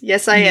 Yes,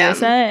 I am.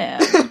 Yes, I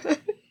am.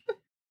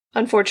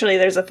 Unfortunately,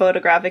 there's a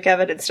photographic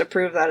evidence to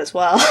prove that as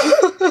well.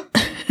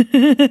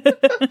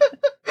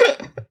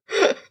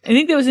 I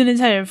think there was an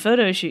entire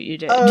photo shoot you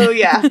did. Oh,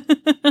 yeah.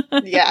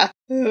 Yeah.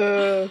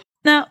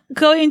 Now,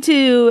 going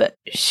to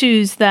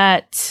shoes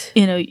that,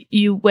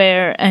 you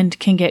wear and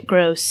can get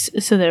gross,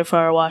 so therefore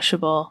are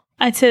washable.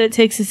 I'd say it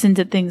takes us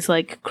into things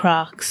like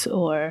Crocs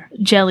or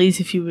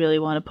jellies if you really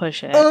want to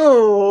push it.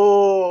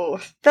 Oh,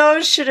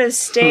 those should have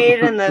stayed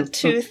in the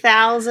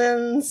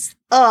 2000s.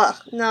 Ugh,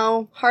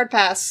 no, hard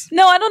pass.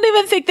 No, I don't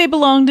even think they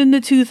belonged in the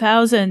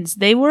 2000s.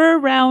 They were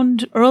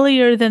around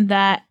earlier than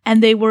that,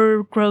 and they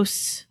were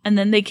gross. And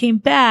then they came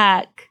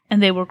back,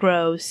 and they were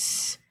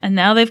gross. And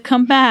now they've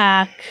come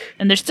back,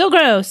 and they're still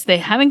gross. They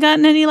haven't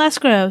gotten any less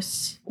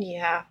gross.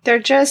 Yeah, they're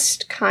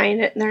just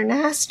they're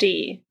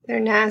nasty. They're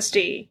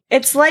nasty.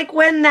 It's like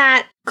when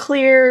that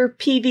clear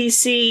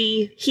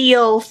PVC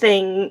heel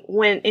thing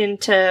went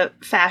into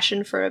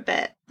fashion for a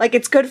bit. Like,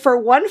 it's good for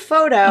one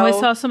photo. Oh, I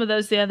saw some of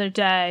those the other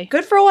day.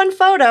 Good for one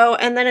photo,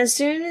 and then as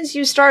soon as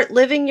you start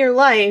living your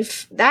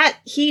life, that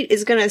heat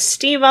is going to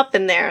steam up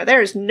in there.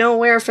 There's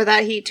nowhere for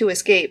that heat to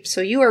escape,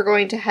 so you are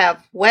going to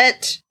have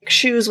wet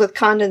shoes with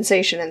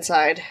condensation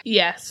inside.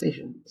 Yes.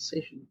 Sation.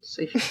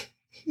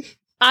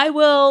 I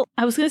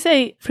was going to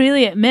say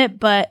freely admit,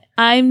 but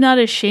I'm not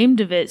ashamed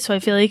of it, so I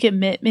feel like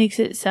admit makes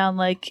it sound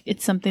like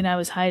it's something I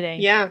was hiding.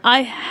 Yeah.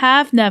 I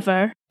have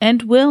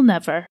and will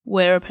never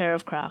wear a pair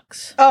of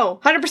Crocs. Oh,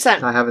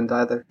 100%. I haven't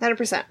either.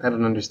 100%. I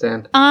don't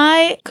understand.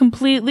 I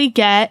completely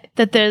get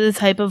that they're the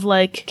type of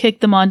like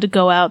kick them on to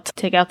go out to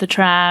take out the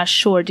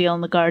trash or deal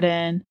in the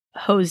garden,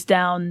 hose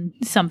down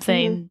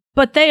something.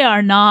 But they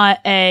are not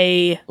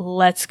a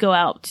let's go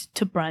out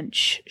to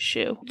brunch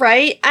shoe.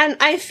 Right? And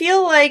I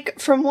feel like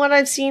from what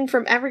I've seen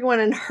from everyone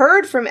and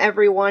heard from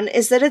everyone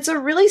is that it's a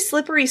really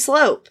slippery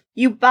slope.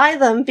 You buy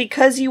them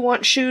because you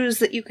want shoes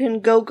that you can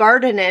go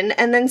garden in,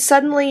 and then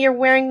suddenly you're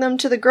wearing them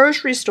to the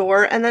grocery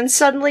store, and then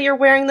suddenly you're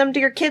wearing them to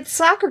your kids'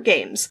 soccer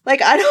games.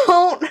 Like, I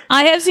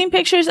have seen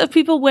pictures of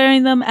people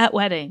wearing them at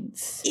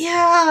weddings.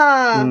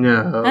 Yeah.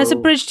 No. That's a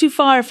bridge too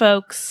far,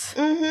 folks.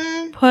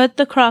 Put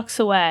the Crocs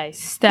away.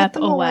 Step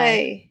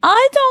away.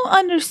 I don't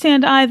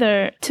understand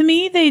either. To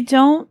me, they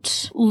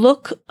don't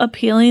look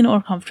appealing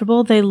or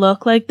comfortable. They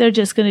look like they're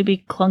just going to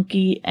be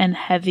clunky and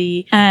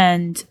heavy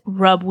and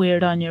rub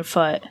weird on your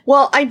foot.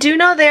 Well, I do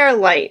know they are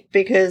light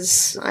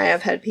because I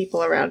have had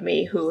people around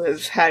me who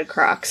have had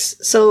Crocs.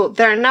 So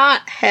they're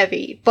not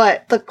heavy,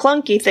 but the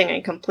clunky thing I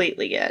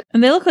completely get.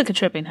 And they look like a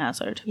tripping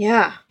hazard.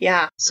 Yeah.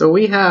 So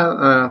we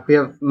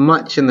have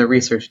much in the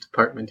research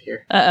department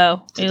here.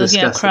 Uh-oh. Are you looking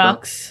at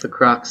Crocs? The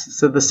Crocs.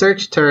 So the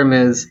search term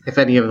is, if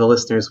any of the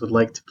listeners would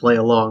like to play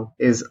along,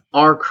 is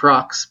are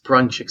Crocs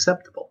brunch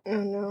acceptable? Oh,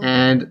 no.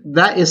 And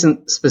that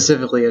isn't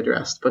specifically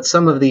addressed, but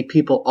some of the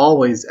people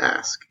always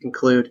ask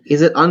include,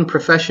 is it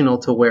unprofessional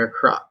to wear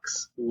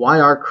Crocs? Why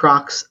are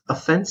Crocs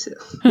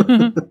offensive?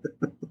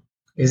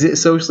 Is it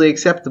socially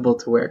acceptable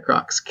to wear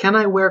Crocs? Can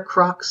I wear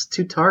Crocs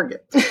to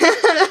Target?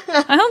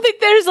 I don't think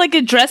there's like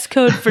a dress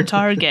code for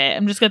Target.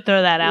 I'm just gonna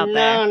throw that out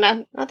there.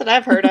 No, not that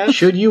I've heard of.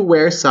 Should you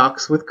wear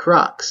socks with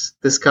Crocs?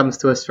 This comes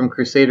to us from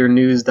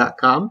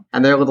CrusaderNews.com,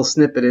 and their little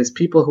snippet is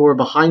people who are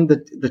behind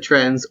the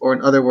trends, or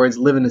in other words,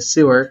 live in a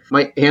sewer,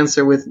 might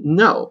answer with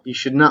no, you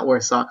should not wear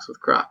socks with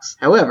Crocs.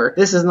 However,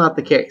 this is not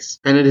the case,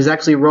 and it is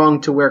actually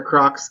wrong to wear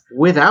Crocs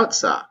without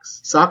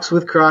socks. Socks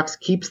with Crocs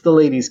keeps the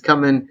ladies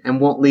coming and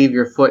won't leave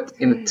your foot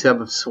in a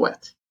tub of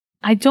sweat.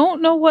 I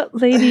don't know what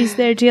ladies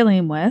they're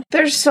dealing with.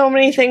 There's so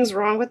many things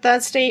wrong with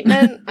that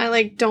statement.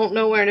 I don't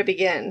know where to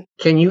begin.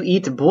 Can you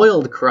eat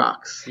boiled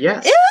Crocs?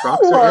 Yes, Ew!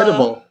 Crocs are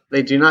edible.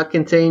 They do not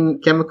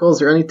contain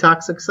chemicals or any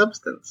toxic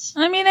substance.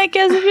 I mean, I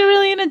guess if you're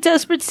really in a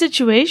desperate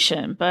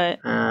situation, but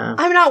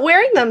I'm not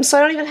wearing them, so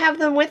I don't even have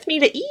them with me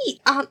to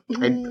eat.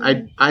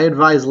 I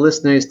advise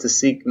listeners to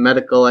seek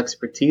medical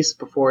expertise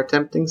before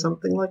attempting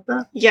something like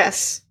that.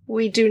 Yes,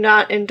 we do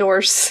not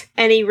endorse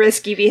any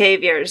risky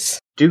behaviors.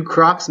 Do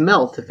Crocs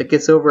melt? If it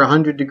gets over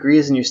 100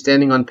 degrees and you're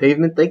standing on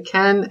pavement, they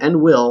can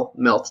and will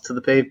melt to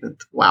the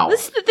pavement. Wow.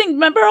 this is the thing.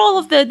 Remember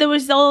there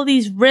was all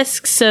these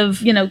risks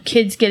of,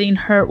 kids getting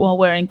hurt while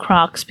wearing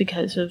Crocs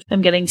because of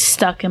them getting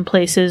stuck in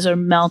places or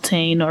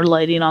melting or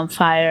lighting on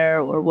fire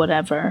or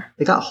whatever.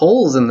 They got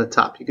holes in the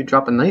top. You could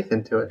drop a knife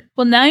into it.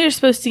 Well, now you're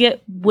supposed to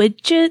get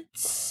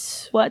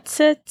widgets.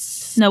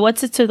 What's-its? No,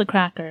 What's-its are the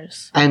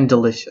crackers. And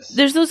delicious.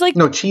 There's those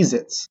No,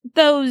 Cheez-Its.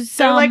 those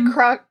They're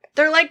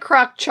like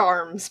Croc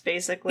charms,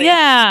 basically.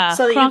 Yeah,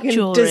 so that Croc you can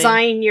jewelry.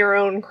 design your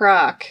own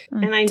Croc.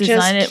 And I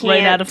design just it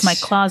right out of my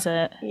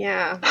closet.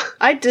 Yeah.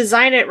 I'd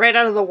design it right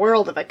out of the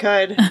world if I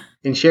could.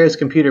 In Cher's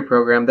computer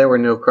program, there were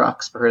no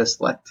Crocs for her to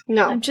select.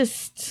 No. I'm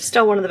just...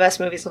 Still one of the best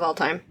movies of all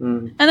time.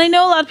 Mm. And I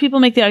know a lot of people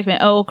make the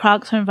argument,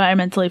 Crocs are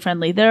environmentally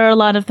friendly. There are a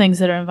lot of things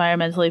that are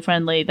environmentally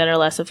friendly that are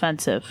less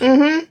offensive.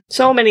 Mm-hmm.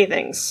 So many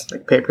things.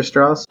 Like paper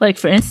straws? Like,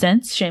 for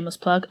instance, shameless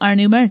plug, our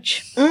new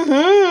merch.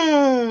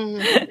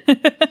 Mm-hmm.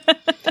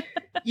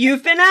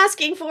 You've been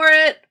asking for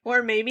it,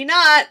 or maybe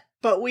not,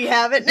 but we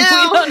have it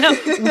now. We don't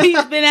know.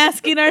 We've been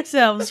asking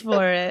ourselves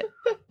for it.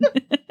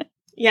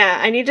 Yeah,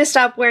 I need to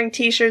stop wearing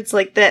t-shirts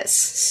like this,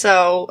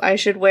 so I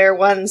should wear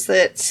ones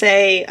that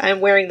say I'm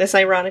wearing this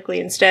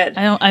ironically instead.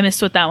 I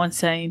missed what that one's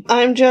saying.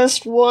 I'm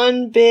just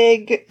one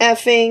big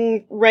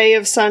effing ray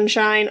of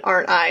sunshine,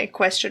 aren't I?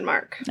 Question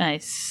mark.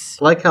 Nice.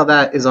 I like how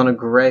that is on a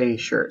gray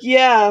shirt.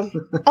 Yeah.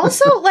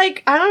 Also,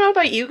 I don't know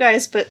about you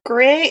guys, but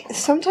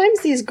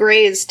sometimes these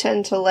grays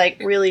tend to,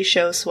 really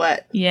show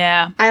sweat.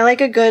 Yeah. I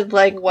like a good,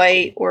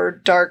 white or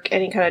dark,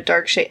 any kind of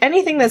dark shade.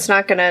 Anything that's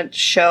not gonna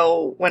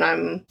show when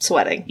I'm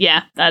sweating.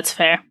 Yeah, that's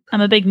fair. I'm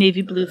a big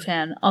navy blue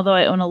fan, although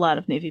I own a lot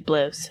of navy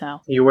blues,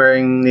 so. You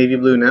wearing navy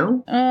blue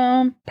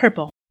now?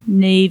 Purple.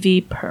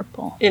 Navy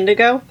purple.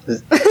 Indigo?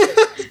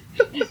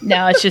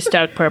 No, it's just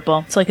dark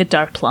purple. It's like a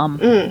dark plum.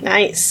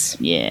 Nice.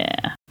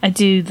 Yeah. I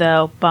do,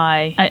 though,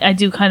 I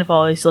do kind of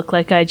always look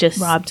like I just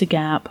robbed a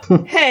Gap.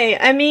 Hey,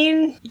 I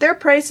mean, their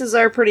prices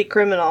are pretty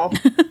criminal.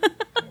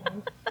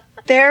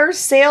 Their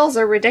sales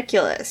are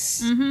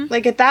ridiculous. Mm-hmm.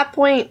 At that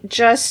point,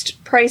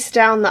 just price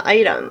down the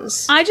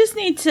items. I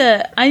need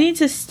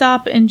to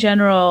stop in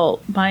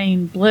general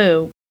buying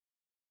blue.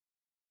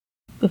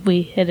 If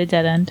we hit a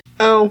dead end.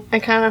 Oh, I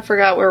kind of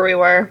forgot where we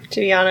were, to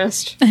be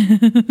honest.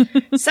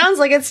 Sounds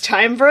like it's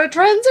time for a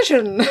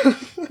transition.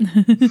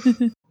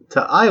 To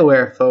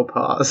eyewear faux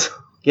pas.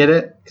 Get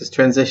it? Because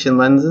transition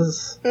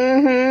lenses?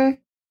 Mm-hmm.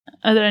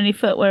 Are there any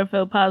footwear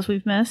faux pas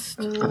we've missed?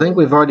 I think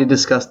we've already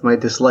discussed my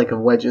dislike of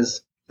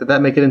wedges. Did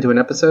that make it into an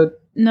episode?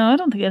 No, I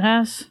don't think it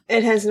has.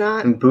 It has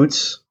not. And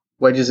boots?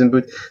 Wedges and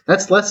boots.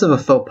 That's less of a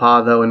faux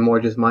pas, though, and more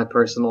just my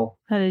personal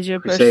That is your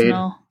crusade.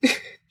 personal...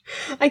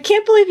 I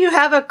can't believe you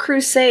have a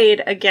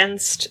crusade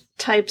against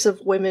types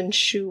of women's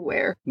shoe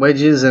wear.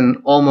 Wedges and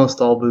almost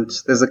all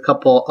boots. There's a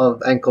couple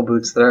of ankle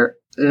boots that are,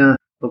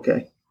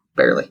 okay.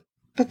 Barely.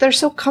 But they're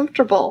so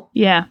comfortable.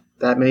 Yeah.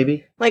 That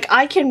maybe?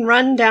 I can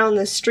run down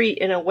the street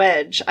in a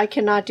wedge. I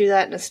cannot do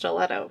that in a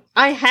stiletto.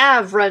 I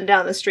have run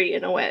down the street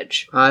in a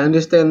wedge. I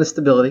understand the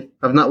stability.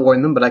 I've not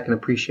worn them, but I can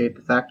appreciate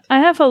the fact. I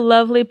have a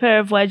lovely pair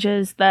of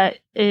wedges that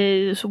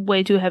is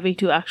way too heavy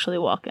to actually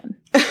walk in.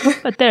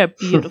 But they're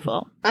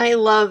beautiful. I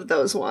love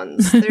those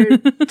ones. They're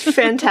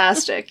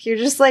fantastic. You're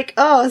just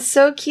oh,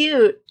 so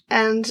cute.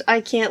 And I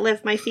can't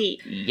lift my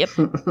feet. Yep.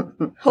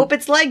 Hope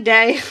it's leg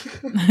day.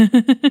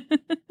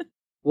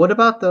 What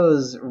about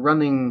those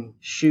running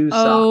shoe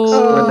socks?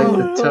 Oh.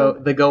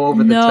 Where they go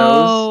over the toes?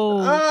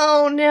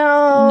 Oh,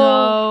 no.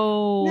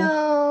 No.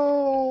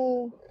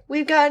 No.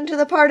 We've gotten to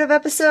the part of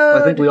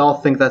episode. I think we all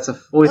think that's a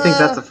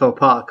faux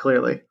pas,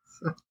 clearly.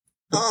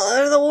 Oh,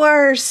 they're the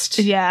worst.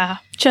 Yeah.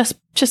 Just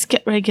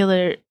get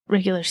regular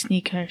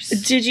sneakers.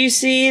 Did you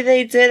see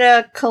they did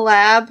a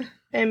collab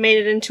and made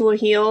it into a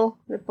heel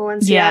with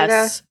Balenciaga?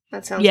 Yes.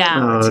 That sounds Yeah.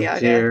 like Oh, Balenciaga.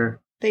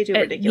 dear. They do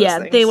ridiculous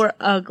things. They were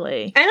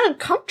ugly. And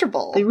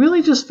uncomfortable. They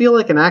really just feel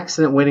like an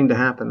accident waiting to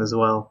happen as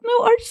well.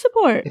 No arch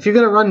support. If you're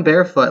going to run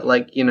barefoot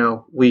like,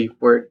 we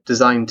were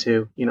designed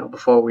to,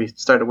 before we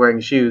started wearing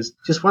shoes,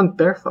 just run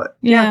barefoot.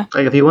 Yeah.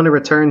 Like if you want to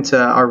return to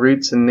our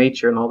roots and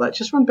nature and all that,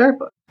 just run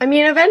barefoot. I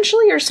mean,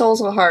 eventually your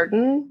soles will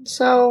harden,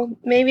 so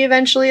maybe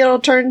eventually it'll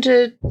turn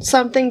to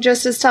something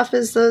just as tough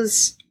as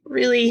those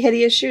really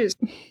hideous shoes.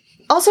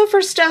 Also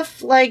for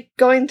stuff like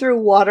going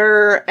through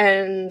water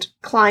and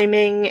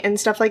climbing and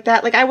stuff like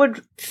that, like I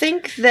would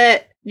think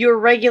that your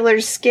regular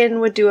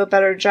skin would do a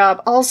better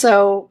job.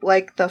 Also,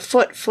 like the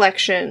foot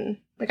flexion.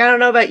 Like I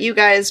don't know about you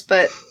guys,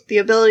 but the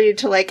ability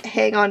to like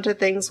hang onto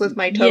things with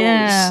my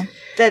toes,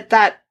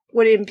 that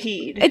would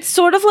impede. It's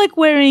sort of like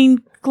wearing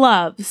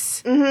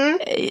gloves.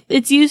 Mm-hmm.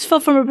 It's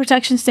useful from a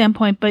protection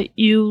standpoint, but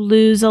you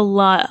lose a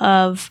lot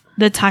of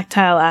the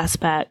tactile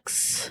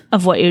aspects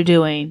of what you're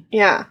doing.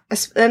 Yeah.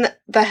 And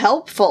the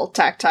helpful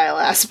tactile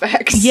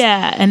aspects.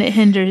 Yeah, and it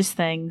hinders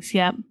things.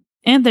 Yep.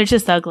 And they're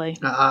just ugly.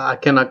 I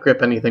cannot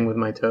grip anything with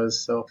my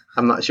toes, so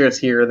I'm not sure it's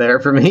here or there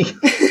for me.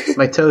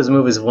 My toes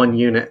move as one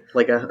unit,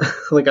 like a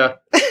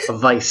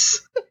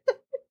vice.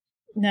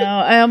 No,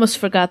 I almost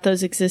forgot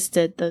those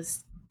existed.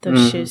 Those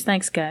shoes.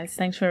 Thanks, guys.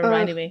 Thanks for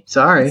reminding me.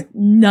 Sorry.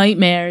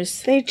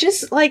 Nightmares. They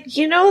just,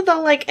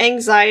 the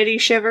anxiety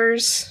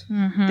shivers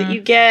that you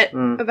get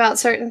about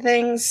certain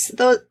things?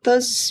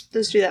 Those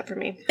do that for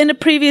me. In a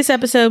previous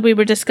episode, we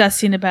were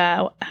discussing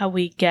about how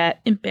we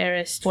get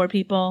embarrassed for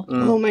people.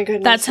 Oh my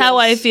goodness. That's how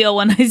I feel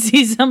when I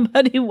see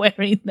somebody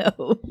wearing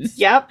those.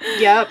 Yep.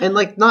 And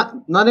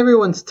not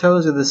everyone's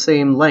toes are the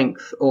same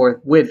length or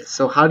width,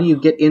 so how do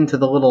you get into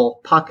the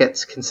little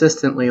pockets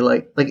consistently?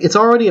 Like it's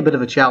already a bit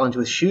of a challenge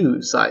with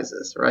shoes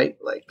sizes, right?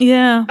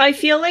 Yeah. I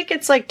feel like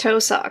it's like toe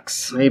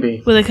socks.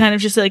 Maybe. Where they kind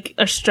of just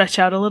are stretch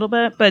out a little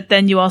bit, but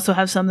then you also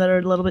have some that are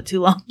a little bit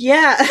too long.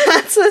 Yeah,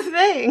 that's the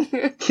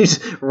thing.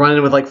 He's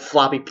running with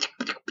floppy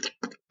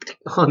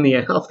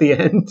off the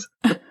end.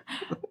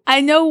 I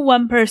know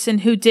one person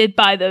who did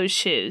buy those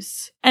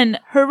shoes, and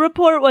her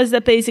report was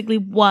that basically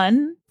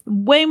one,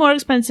 way more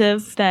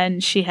expensive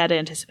than she had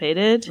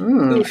anticipated,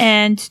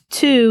 and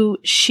two,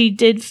 she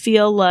did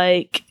feel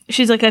like,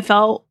 she's like, I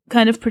felt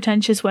kind of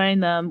pretentious wearing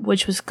them,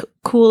 which was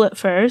cool at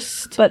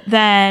first, but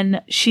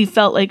then she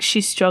felt like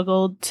she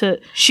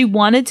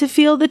wanted to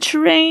feel the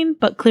terrain,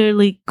 but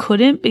clearly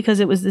couldn't because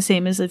it was the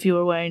same as if you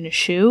were wearing a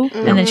shoe,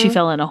 and then she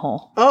fell in a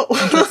hole. Oh.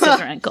 And twisted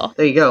her ankle.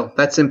 There you go.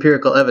 That's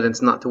empirical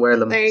evidence not to wear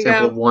them. There you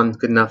Sample go. of one,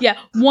 good enough. Yeah,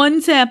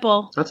 one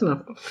sample. That's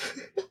enough.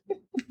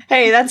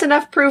 Hey, that's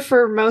enough proof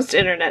for most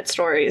internet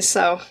stories,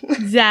 so.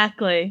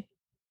 Exactly.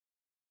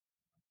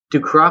 Do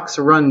Crocs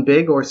run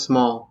big or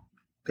small?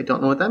 I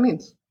don't know what that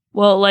means.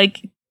 Well,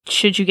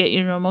 should you get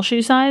your normal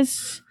shoe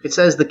size? It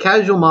says the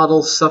casual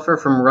models suffer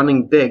from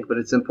running big, but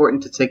it's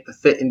important to take the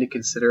fit into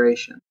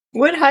consideration.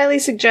 Would highly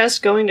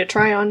suggest going to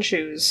try on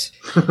shoes.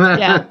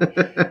 Yeah.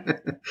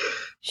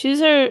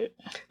 Shoes are...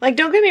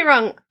 don't get me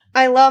wrong,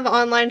 I love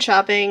online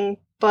shopping,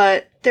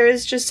 but there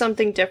is just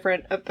something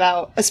different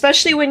about,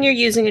 especially when you're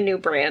using a new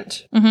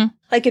brand. Mm-hmm.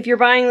 If you're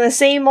buying the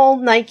same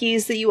old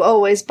Nikes that you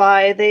always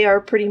buy, they are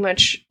pretty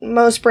much,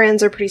 most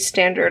brands are pretty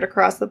standard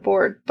across the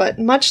board. But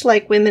much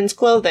like women's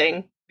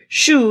clothing,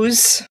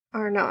 shoes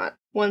are not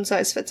one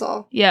size fits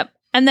all. Yep.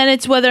 And then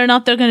it's whether or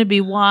not they're going to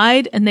be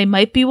wide, and they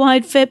might be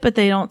wide fit, but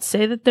they don't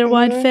say that they're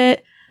wide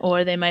fit,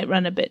 or they might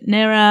run a bit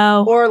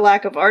narrow. Or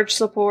lack of arch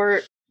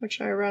support, which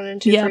I run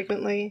into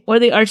frequently. Or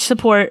the arch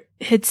support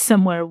hits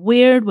somewhere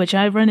weird, which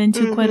I run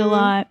into quite a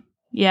lot.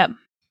 Yep.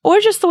 Or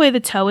just the way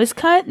the toe is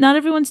cut. Not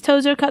everyone's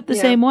toes are cut the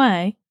same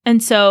way.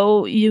 And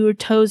so your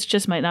toes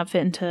just might not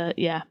fit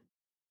into,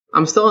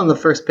 I'm still on the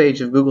first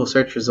page of Google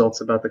search results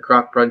about the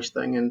Croc brunch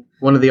thing, and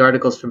one of the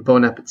articles from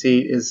Bon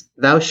Appetit is,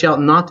 "Thou shalt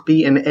not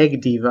be an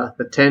egg diva,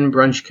 the 10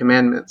 brunch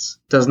commandments."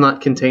 Does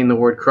not contain the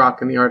word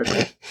croc in the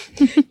article.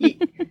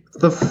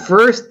 The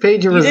first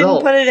page of results. You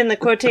didn't put it in the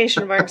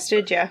quotation marks,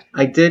 did you?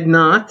 I did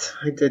not.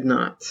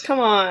 Come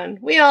on.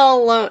 We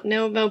all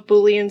know about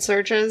Boolean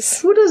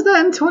searches. Who does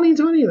that in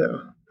 2020,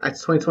 though?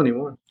 It's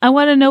 2021. I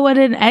want to know what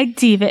an egg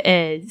diva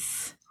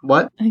is.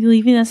 What? You're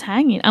leaving us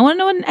hanging. I want to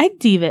know what an egg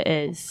diva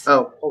is.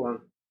 Oh, hold on.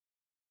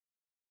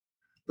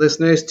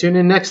 Listeners, tune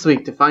in next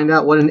week to find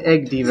out what an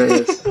egg diva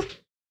is.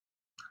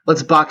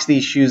 Let's box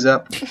these shoes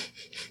up.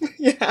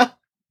 Yeah.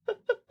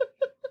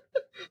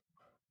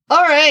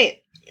 All right.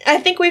 I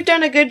think we've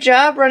done a good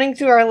job running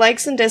through our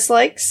likes and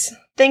dislikes.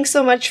 Thanks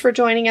so much for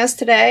joining us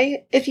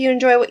today. If you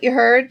enjoy what you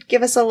heard,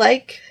 give us a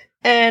like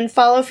and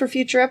follow for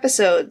future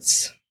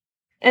episodes.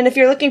 And if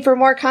you're looking for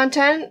more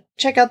content,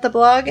 check out the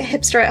blog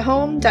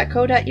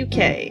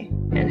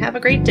hipsterathome.co.uk. And have a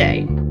great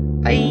day.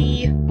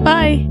 Bye.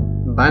 Bye.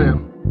 Bye now.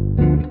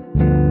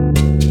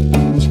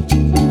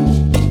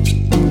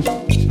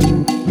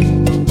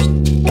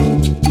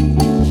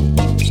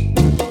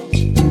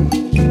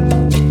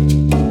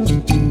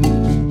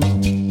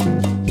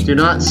 Do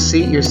not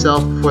seat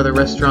yourself before the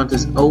restaurant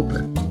is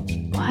open.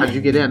 What? How'd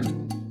you get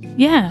in?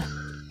 Yeah.